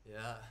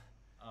 Yeah.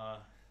 Uh,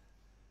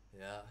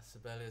 Yeah,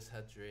 Sibelius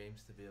had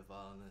dreams to be a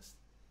violinist,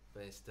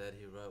 but instead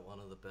he wrote one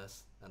of the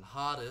best and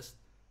hardest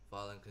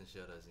violin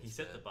concertos. he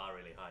set the bar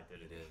really high,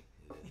 didn't he? He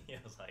did.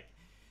 He was like,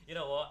 you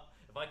know what?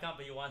 If I can't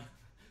be one,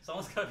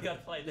 someone's got to be able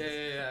to play Yeah, this.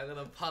 yeah, yeah, I'm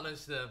gonna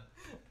punish them.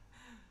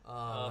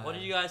 What do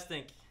you guys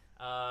think?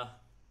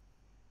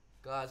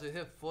 Guys, we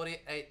hit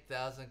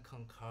 48,000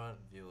 concurrent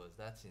viewers.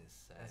 That's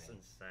insane. That's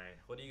insane.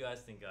 What do you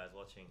guys think, guys,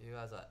 watching? You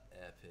guys are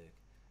epic.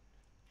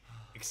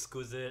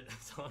 Exquisite.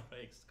 Sorry,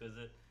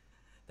 exquisite.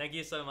 Thank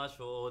you so much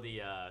for all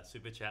the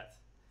super chat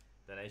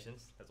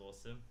donations. That's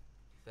awesome.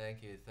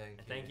 Thank you, thank you.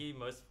 And thank you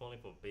most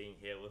importantly for being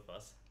here with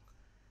us.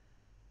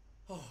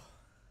 Oh,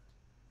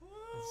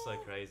 that's so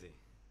crazy.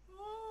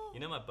 You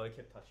know my boat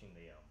kept touching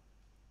the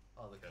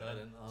the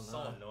curtain. Oh no.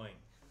 So annoying.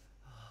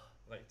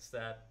 Like it's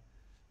that.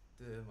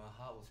 Dude, my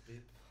heart was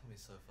beating me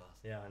so fast.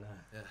 Yeah, I know.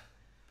 Yeah.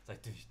 It's like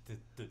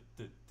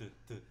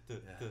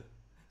Yeah.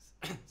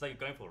 It's like you're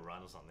going for a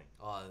run or something.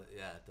 Oh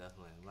yeah,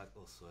 definitely. I'm like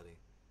all sweaty.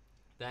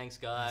 Thanks,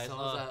 guys.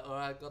 Someone's like,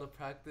 alright, gotta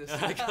practice.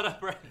 I gotta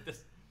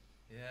practice.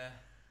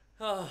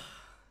 Yeah.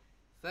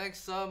 Thanks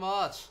so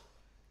much.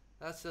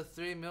 That's a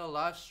 3 mil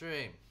live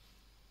stream.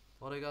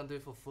 What are you gonna do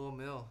for 4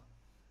 mil?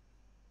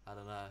 I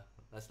don't know.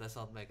 Let's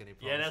not make any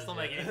promises. Yeah, let's not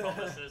make any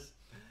promises.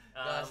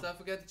 Guys, don't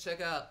forget to check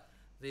out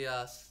the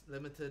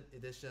limited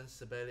edition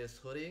Sibelius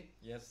hoodie.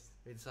 Yes.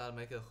 We decided to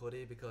make a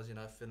hoodie because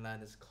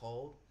Finland is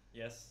cold,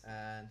 Yes.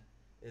 and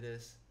it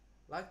is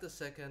like the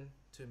second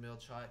 2 mil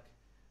trike.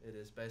 It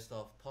is based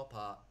off pop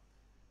art.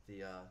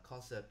 The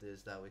concept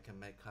is that we can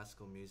make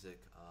classical music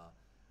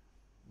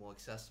more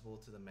accessible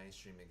to the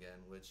mainstream again,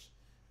 which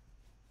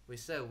we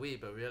say we,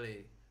 but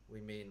really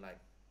we mean like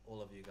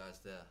all of you guys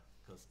there,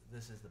 because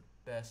this is the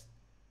best,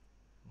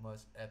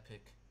 most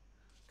epic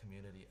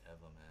community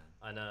ever, man.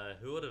 I know.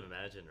 Who would have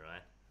imagined,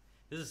 right?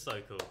 This is so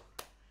cool.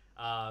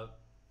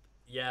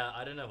 Yeah,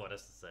 I don't know what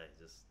else to say.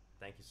 Just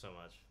thank you so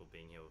much for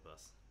being here with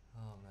us.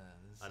 Oh man,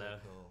 this is I know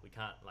so cool. we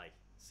can't like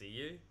see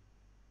you,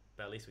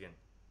 but at least we can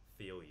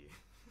feel you.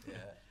 Yeah.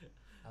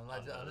 I'm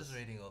just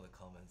reading all the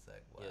comments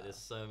like, wow. Yeah, there's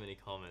so many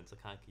comments. I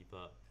can't keep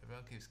up.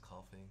 Everyone keeps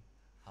coughing.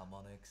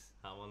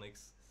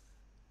 Harmonics.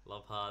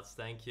 Love hearts.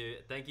 Thank you.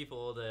 Thank you for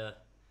all the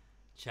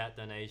chat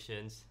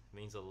donations. It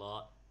means a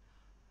lot.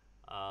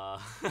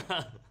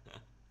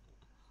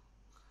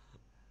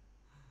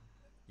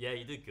 Yeah,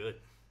 you did good.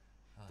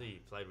 Dude, you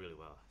played really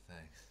well.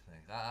 Thanks.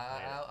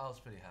 I was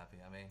pretty happy.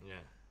 I mean,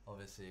 Yeah.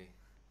 obviously.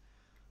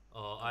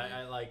 Oh,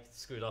 I like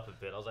screwed up a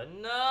bit. I was like,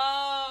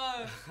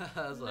 no!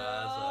 That's No!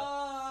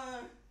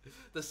 right.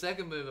 The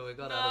second movement we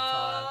got out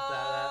of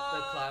time.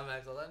 The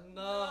climax. I was like,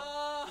 no.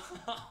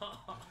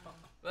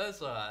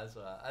 That's alright.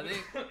 I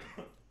think,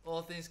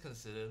 all things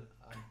considered,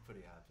 I'm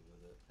pretty happy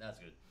with it. That's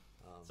good.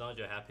 As long as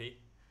you're happy.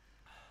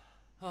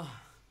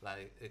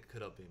 Like, it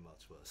could have been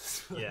much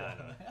worse. Yeah, I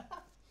know.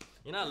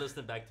 You know, I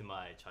listened back to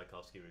my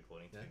Tchaikovsky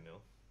recording, 2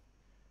 mil.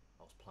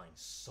 I was playing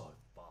so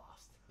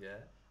fast. Yeah?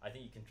 I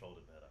think you controlled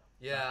it better.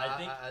 Yeah, I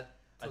think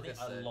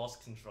I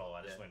lost control.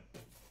 I just went.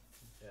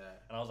 Yeah.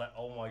 And I was like,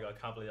 oh my god, I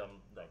can't believe I'm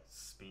like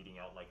speeding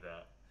out like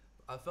that.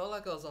 I felt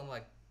like I was on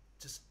like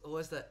just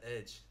always that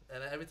edge,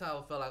 and every time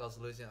I felt like I was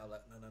losing, I was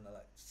like, no,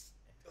 like,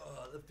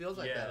 it feels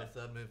like that. The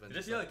third movement. Did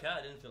it feel okay?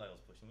 I didn't feel like I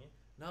was pushing you.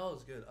 No, it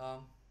was good.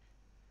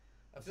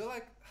 I feel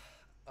like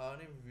I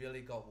only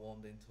really got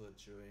warmed into it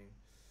during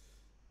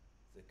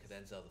the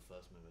cadenza of the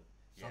first movement.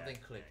 Something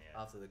clicked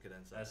after the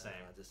cadenza. That's same.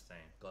 I just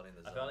got in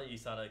the zone. I felt like you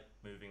started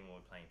moving more,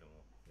 playing a bit more.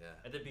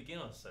 Yeah. At the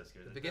beginning, I was so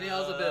scared. At the beginning, I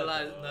was a bit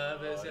like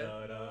nervous. I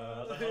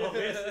was like,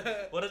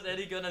 oh, what is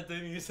Eddie gonna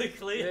do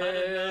musically?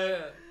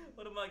 Yeah.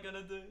 What am I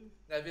gonna do?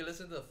 Now, if you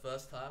listen to the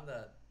first time,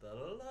 that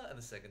and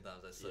the second time,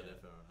 that's so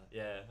different, right?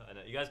 Yeah, I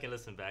know. You guys can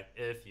listen back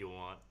if you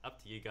want.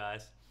 Up to you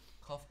guys.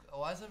 Cough.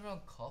 Why is everyone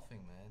coughing,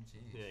 man?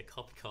 Jeez. Yeah,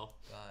 cough.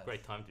 Guys.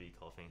 Great time to be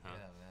coughing, huh?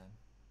 Yeah,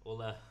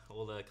 man.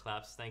 All the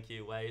claps. Thank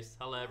you, Waves.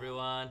 Hello,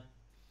 everyone.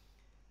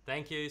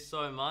 Thank you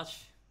so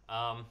much.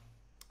 I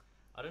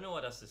don't know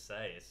what else to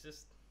say.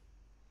 It's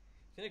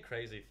been a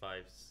crazy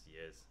 5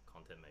 years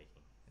content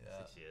making.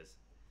 Yeah. 6 years,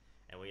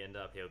 and we end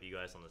up here with you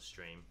guys on the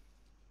stream.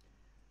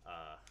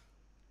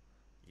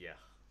 Yeah,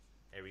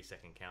 every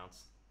second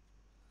counts.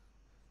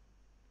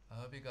 I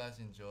hope you guys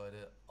enjoyed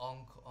it.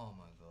 Encore. Oh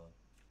my god.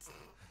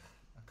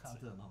 I can't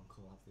do an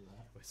encore after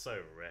that. We're so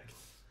wrecked.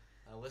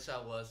 I wish I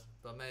was,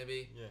 but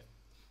maybe. Yeah.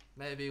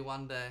 Maybe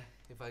one day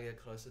if I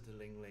get closer to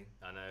Ling Ling.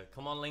 I know.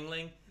 Come on, Ling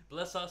Ling.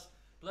 Bless us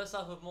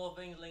with more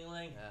things, Ling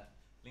Ling. Yeah.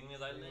 Ling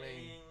Ling's like, Ling Ling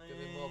Ling, Ling. give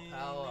me more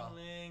power.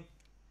 Ling Ling.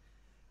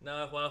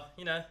 No, well,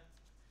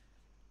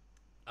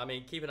 I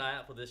mean, keep an eye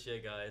out for this year,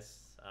 guys.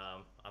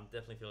 I'm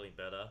definitely feeling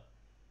better.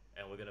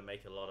 and we're gonna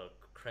make a lot of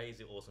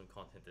crazy, awesome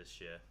content this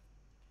year.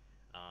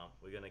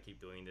 We're gonna keep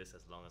doing this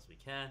as long as we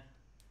can,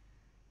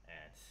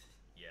 and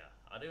yeah,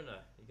 I don't know.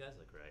 You guys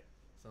are great.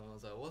 Someone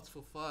was like, "What's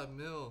for 5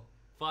 mil?"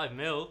 5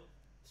 mil.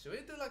 Should we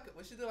do like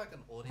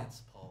an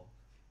audience poll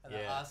and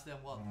then Yeah. ask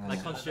them what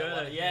Like what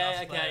concerto. they Yeah, want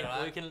us okay. play,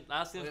 right? We can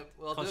ask them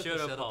We'll do a concerto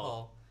concerto poll.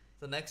 poll.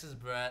 So next is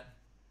Brett,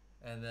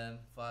 and then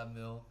 5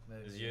 mil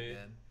maybe Is you.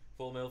 again.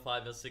 4 mil,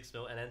 5 mil, 6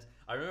 mil, and then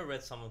I remember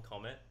read someone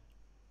comment.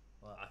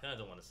 What? I kind of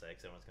don't want to say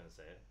because everyone's gonna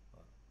say it.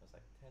 What? I was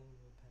like 10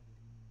 mil pound.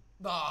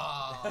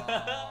 Oh,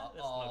 That's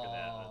not gonna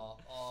happen.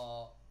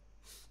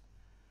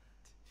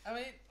 I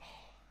mean,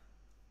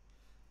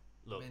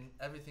 Look, I mean,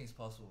 everything's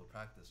possible with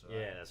practice, right?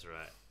 yeah, that's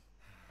right.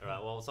 All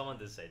right. Well, someone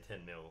did say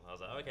 10 mil. I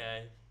was like,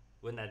 okay,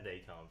 when that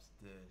day comes.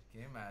 Dude,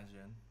 can you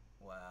imagine?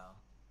 Wow.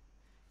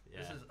 Yeah.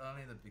 This is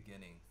only the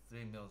beginning.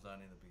 3 mil's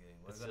only the beginning.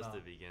 It's just the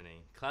beginning.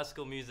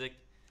 Classical music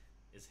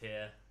is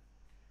here.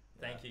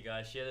 Thank you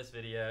guys. Share this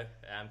video.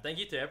 Thank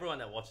you to everyone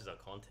that watches our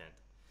content.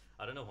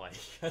 I don't know why you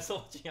guys are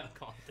watching our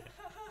content.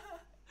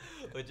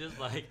 We're just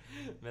like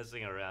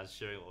messing around,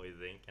 sharing what we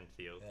think and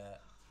feel.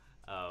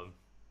 Yeah.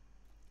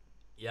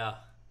 Yeah.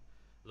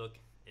 Look,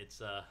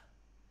 it's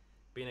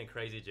been a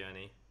crazy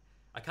journey.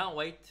 I can't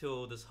wait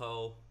till this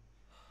whole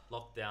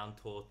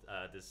lockdown tour,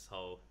 this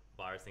whole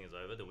virus thing is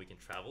over, that we can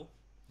travel.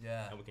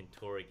 Yeah. And we can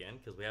tour again,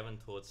 because we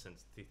haven't toured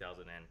since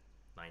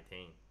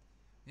 2019.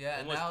 Yeah,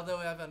 and almost- now that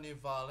we have our new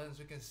violins,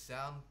 we can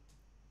sound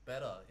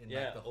better in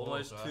like the halls,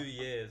 almost right? 2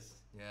 years.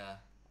 Yeah.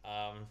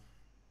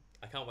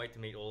 I can't wait to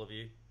meet all of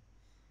you.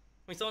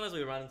 I mean, sometimes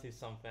we run into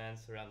some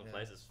fans around the Yeah.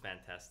 place. It's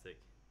fantastic.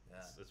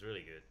 Yeah. It's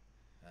really good.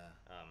 Yeah.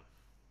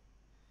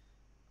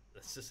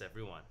 That's just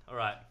everyone. All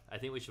right, I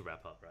think we should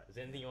wrap up. Right? Is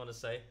there anything you want to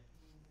say?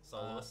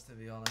 Soloist? To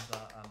be honest,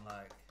 I'm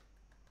like,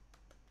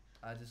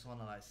 I just want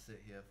to like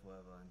sit here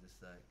forever and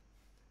just like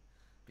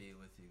be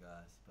with you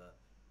guys, but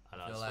I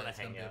know, I feel just like want it's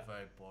to gonna hang be out. a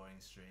very boring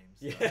stream.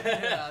 So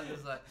Yeah. I'm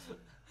just like,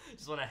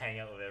 Just want to hang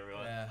out with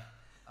everyone. yeah.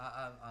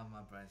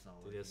 My brain's not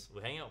Do working. this.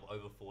 We're hanging out with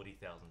over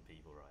 40,000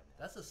 people right now.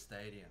 That's a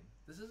stadium.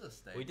 This is a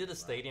stadium. We did a right?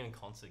 stadium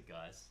concert,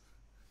 guys.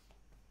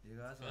 You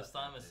guys are First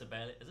like time that, as dude.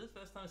 Sibelius. Is it the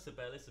first time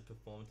Sibelius has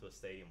performed to a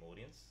stadium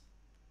audience?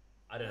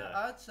 I don't know.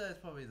 I'd say it's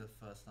probably the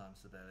first time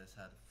Sibelius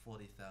had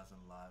 40,000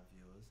 live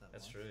viewers. That's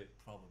once. true.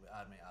 Probably.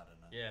 I mean, I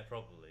don't know. Yeah,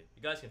 probably.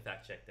 You guys can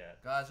fact check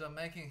that. Guys, we're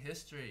making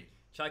history.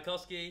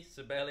 Tchaikovsky,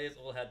 Sibelius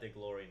all had their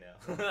glory now.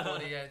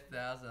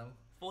 48,000.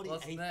 48,000.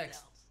 What's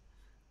next?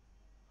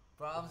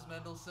 Brahms,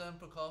 Mendelssohn,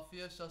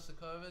 Prokofiev,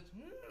 Shostakovich.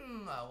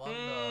 I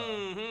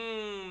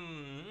wonder.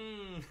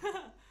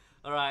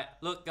 All right,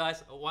 look,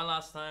 guys. One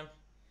last time,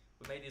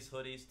 we made these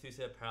hoodies, 2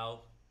 set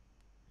apparel,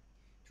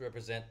 to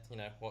represent,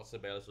 what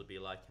Sibelius would be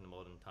like in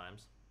modern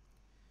times.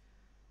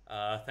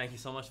 Thank you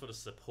so much for the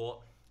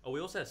support. Oh, we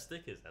also have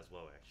stickers as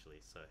well, actually.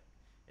 So,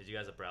 as you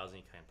guys are browsing,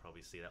 you can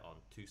probably see that on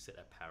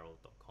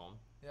 2setapparel.com.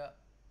 Yeah.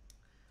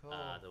 Cool.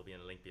 There'll be a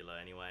link below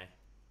anyway.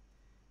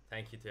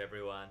 Thank you to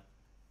everyone.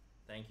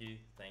 Thank you,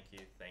 thank you,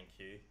 thank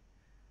you.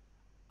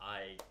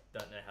 I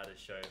don't know how to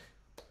show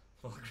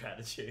more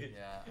gratitude.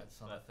 Yeah, I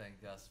just want to thank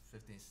us.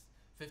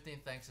 15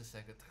 thanks a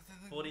second.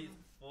 40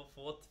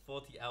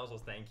 hours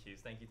of thank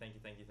yous. Thank you.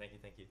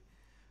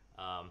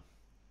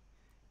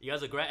 You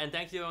guys are great, and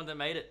thank you everyone that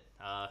made it.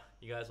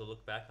 You guys will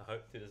look back, I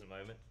hope, to this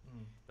moment.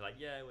 Be like,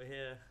 yeah, we're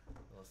here.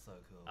 That was so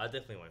cool. I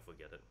definitely won't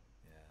forget it.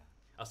 Yeah.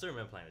 I still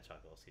remember playing the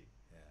Tchaikovsky.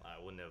 Yeah. I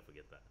will never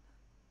forget that.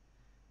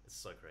 It's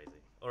so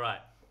crazy.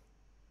 Alright.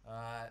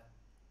 Alright.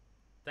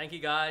 Thank you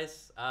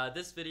guys.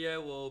 This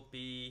video will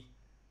be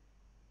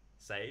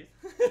saved.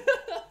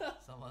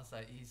 Someone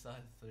say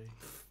Eastside 3.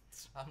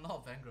 I'm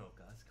not Van Gogh,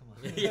 guys. Come on.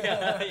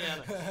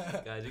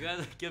 yeah. Guys, you guys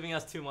are giving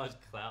us too much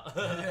clout.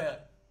 Yeah.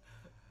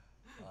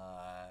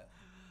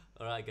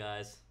 Alright,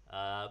 guys.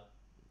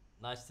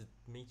 Nice to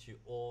meet you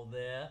all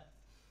there.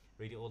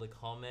 Reading all the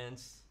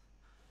comments.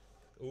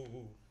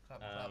 Ooh.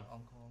 Clap,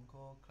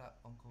 encore, clap,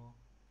 encore.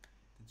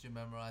 Did you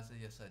memorize it?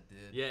 Yes, I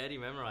did. Yeah, Eddie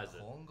memorized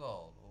it.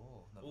 Hongold.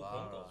 Oh, Ooh,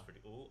 Navarra. Hongold's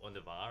pretty. Ooh, on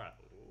Navarra.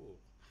 Ooh.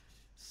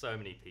 So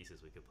many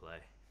pieces we could play.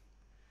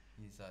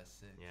 Eastside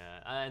 6.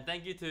 Yeah, and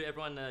thank you to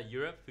everyone in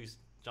Europe who's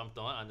jumped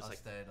on. I'm just I like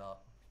stayed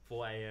up.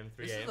 4 a.m.,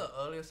 3 This a.m. is the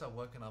earliest I've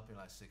woken up in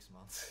like 6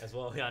 months. as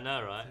well. Yeah, I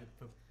know, right?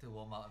 to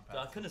warm up and Dude, I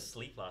practice. couldn't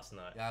sleep last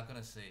night. Yeah, I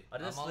couldn't sleep. I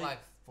didn't I'm on sleep. like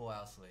 4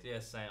 hours sleep. Yeah,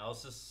 same. I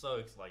was just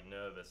so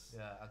nervous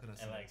Yeah, I couldn't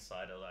and sleep.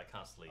 excited. I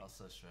can't sleep. I was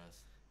so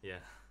stressed. Yeah,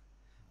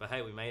 but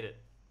hey, we made it.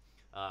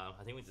 I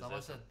think we deserve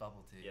Someone some. said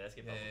bubble tea. Yeah, let's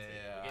get bubble tea.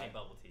 We're alright. getting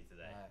bubble tea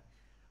today. Alright.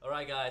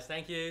 Alright guys,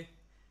 thank you.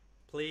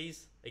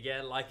 Please,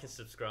 again, like and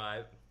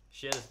subscribe.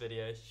 Share this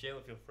video. Share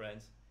with your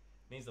friends.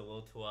 It means the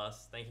world to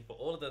us. Thank you for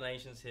all the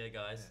donations here,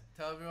 guys.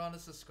 Yeah. Tell everyone to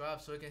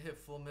subscribe so we can hit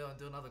 4 mil and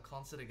do another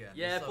concert again.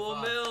 Yeah, It's so 4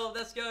 fun. mil.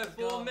 Let's go. Let's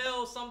 4 go.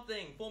 mil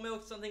something. 4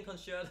 mil something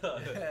concerto.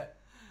 Yeah.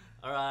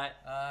 Alright.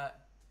 Alright.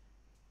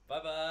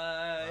 Bye-bye.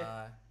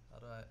 Bye.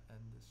 Alright.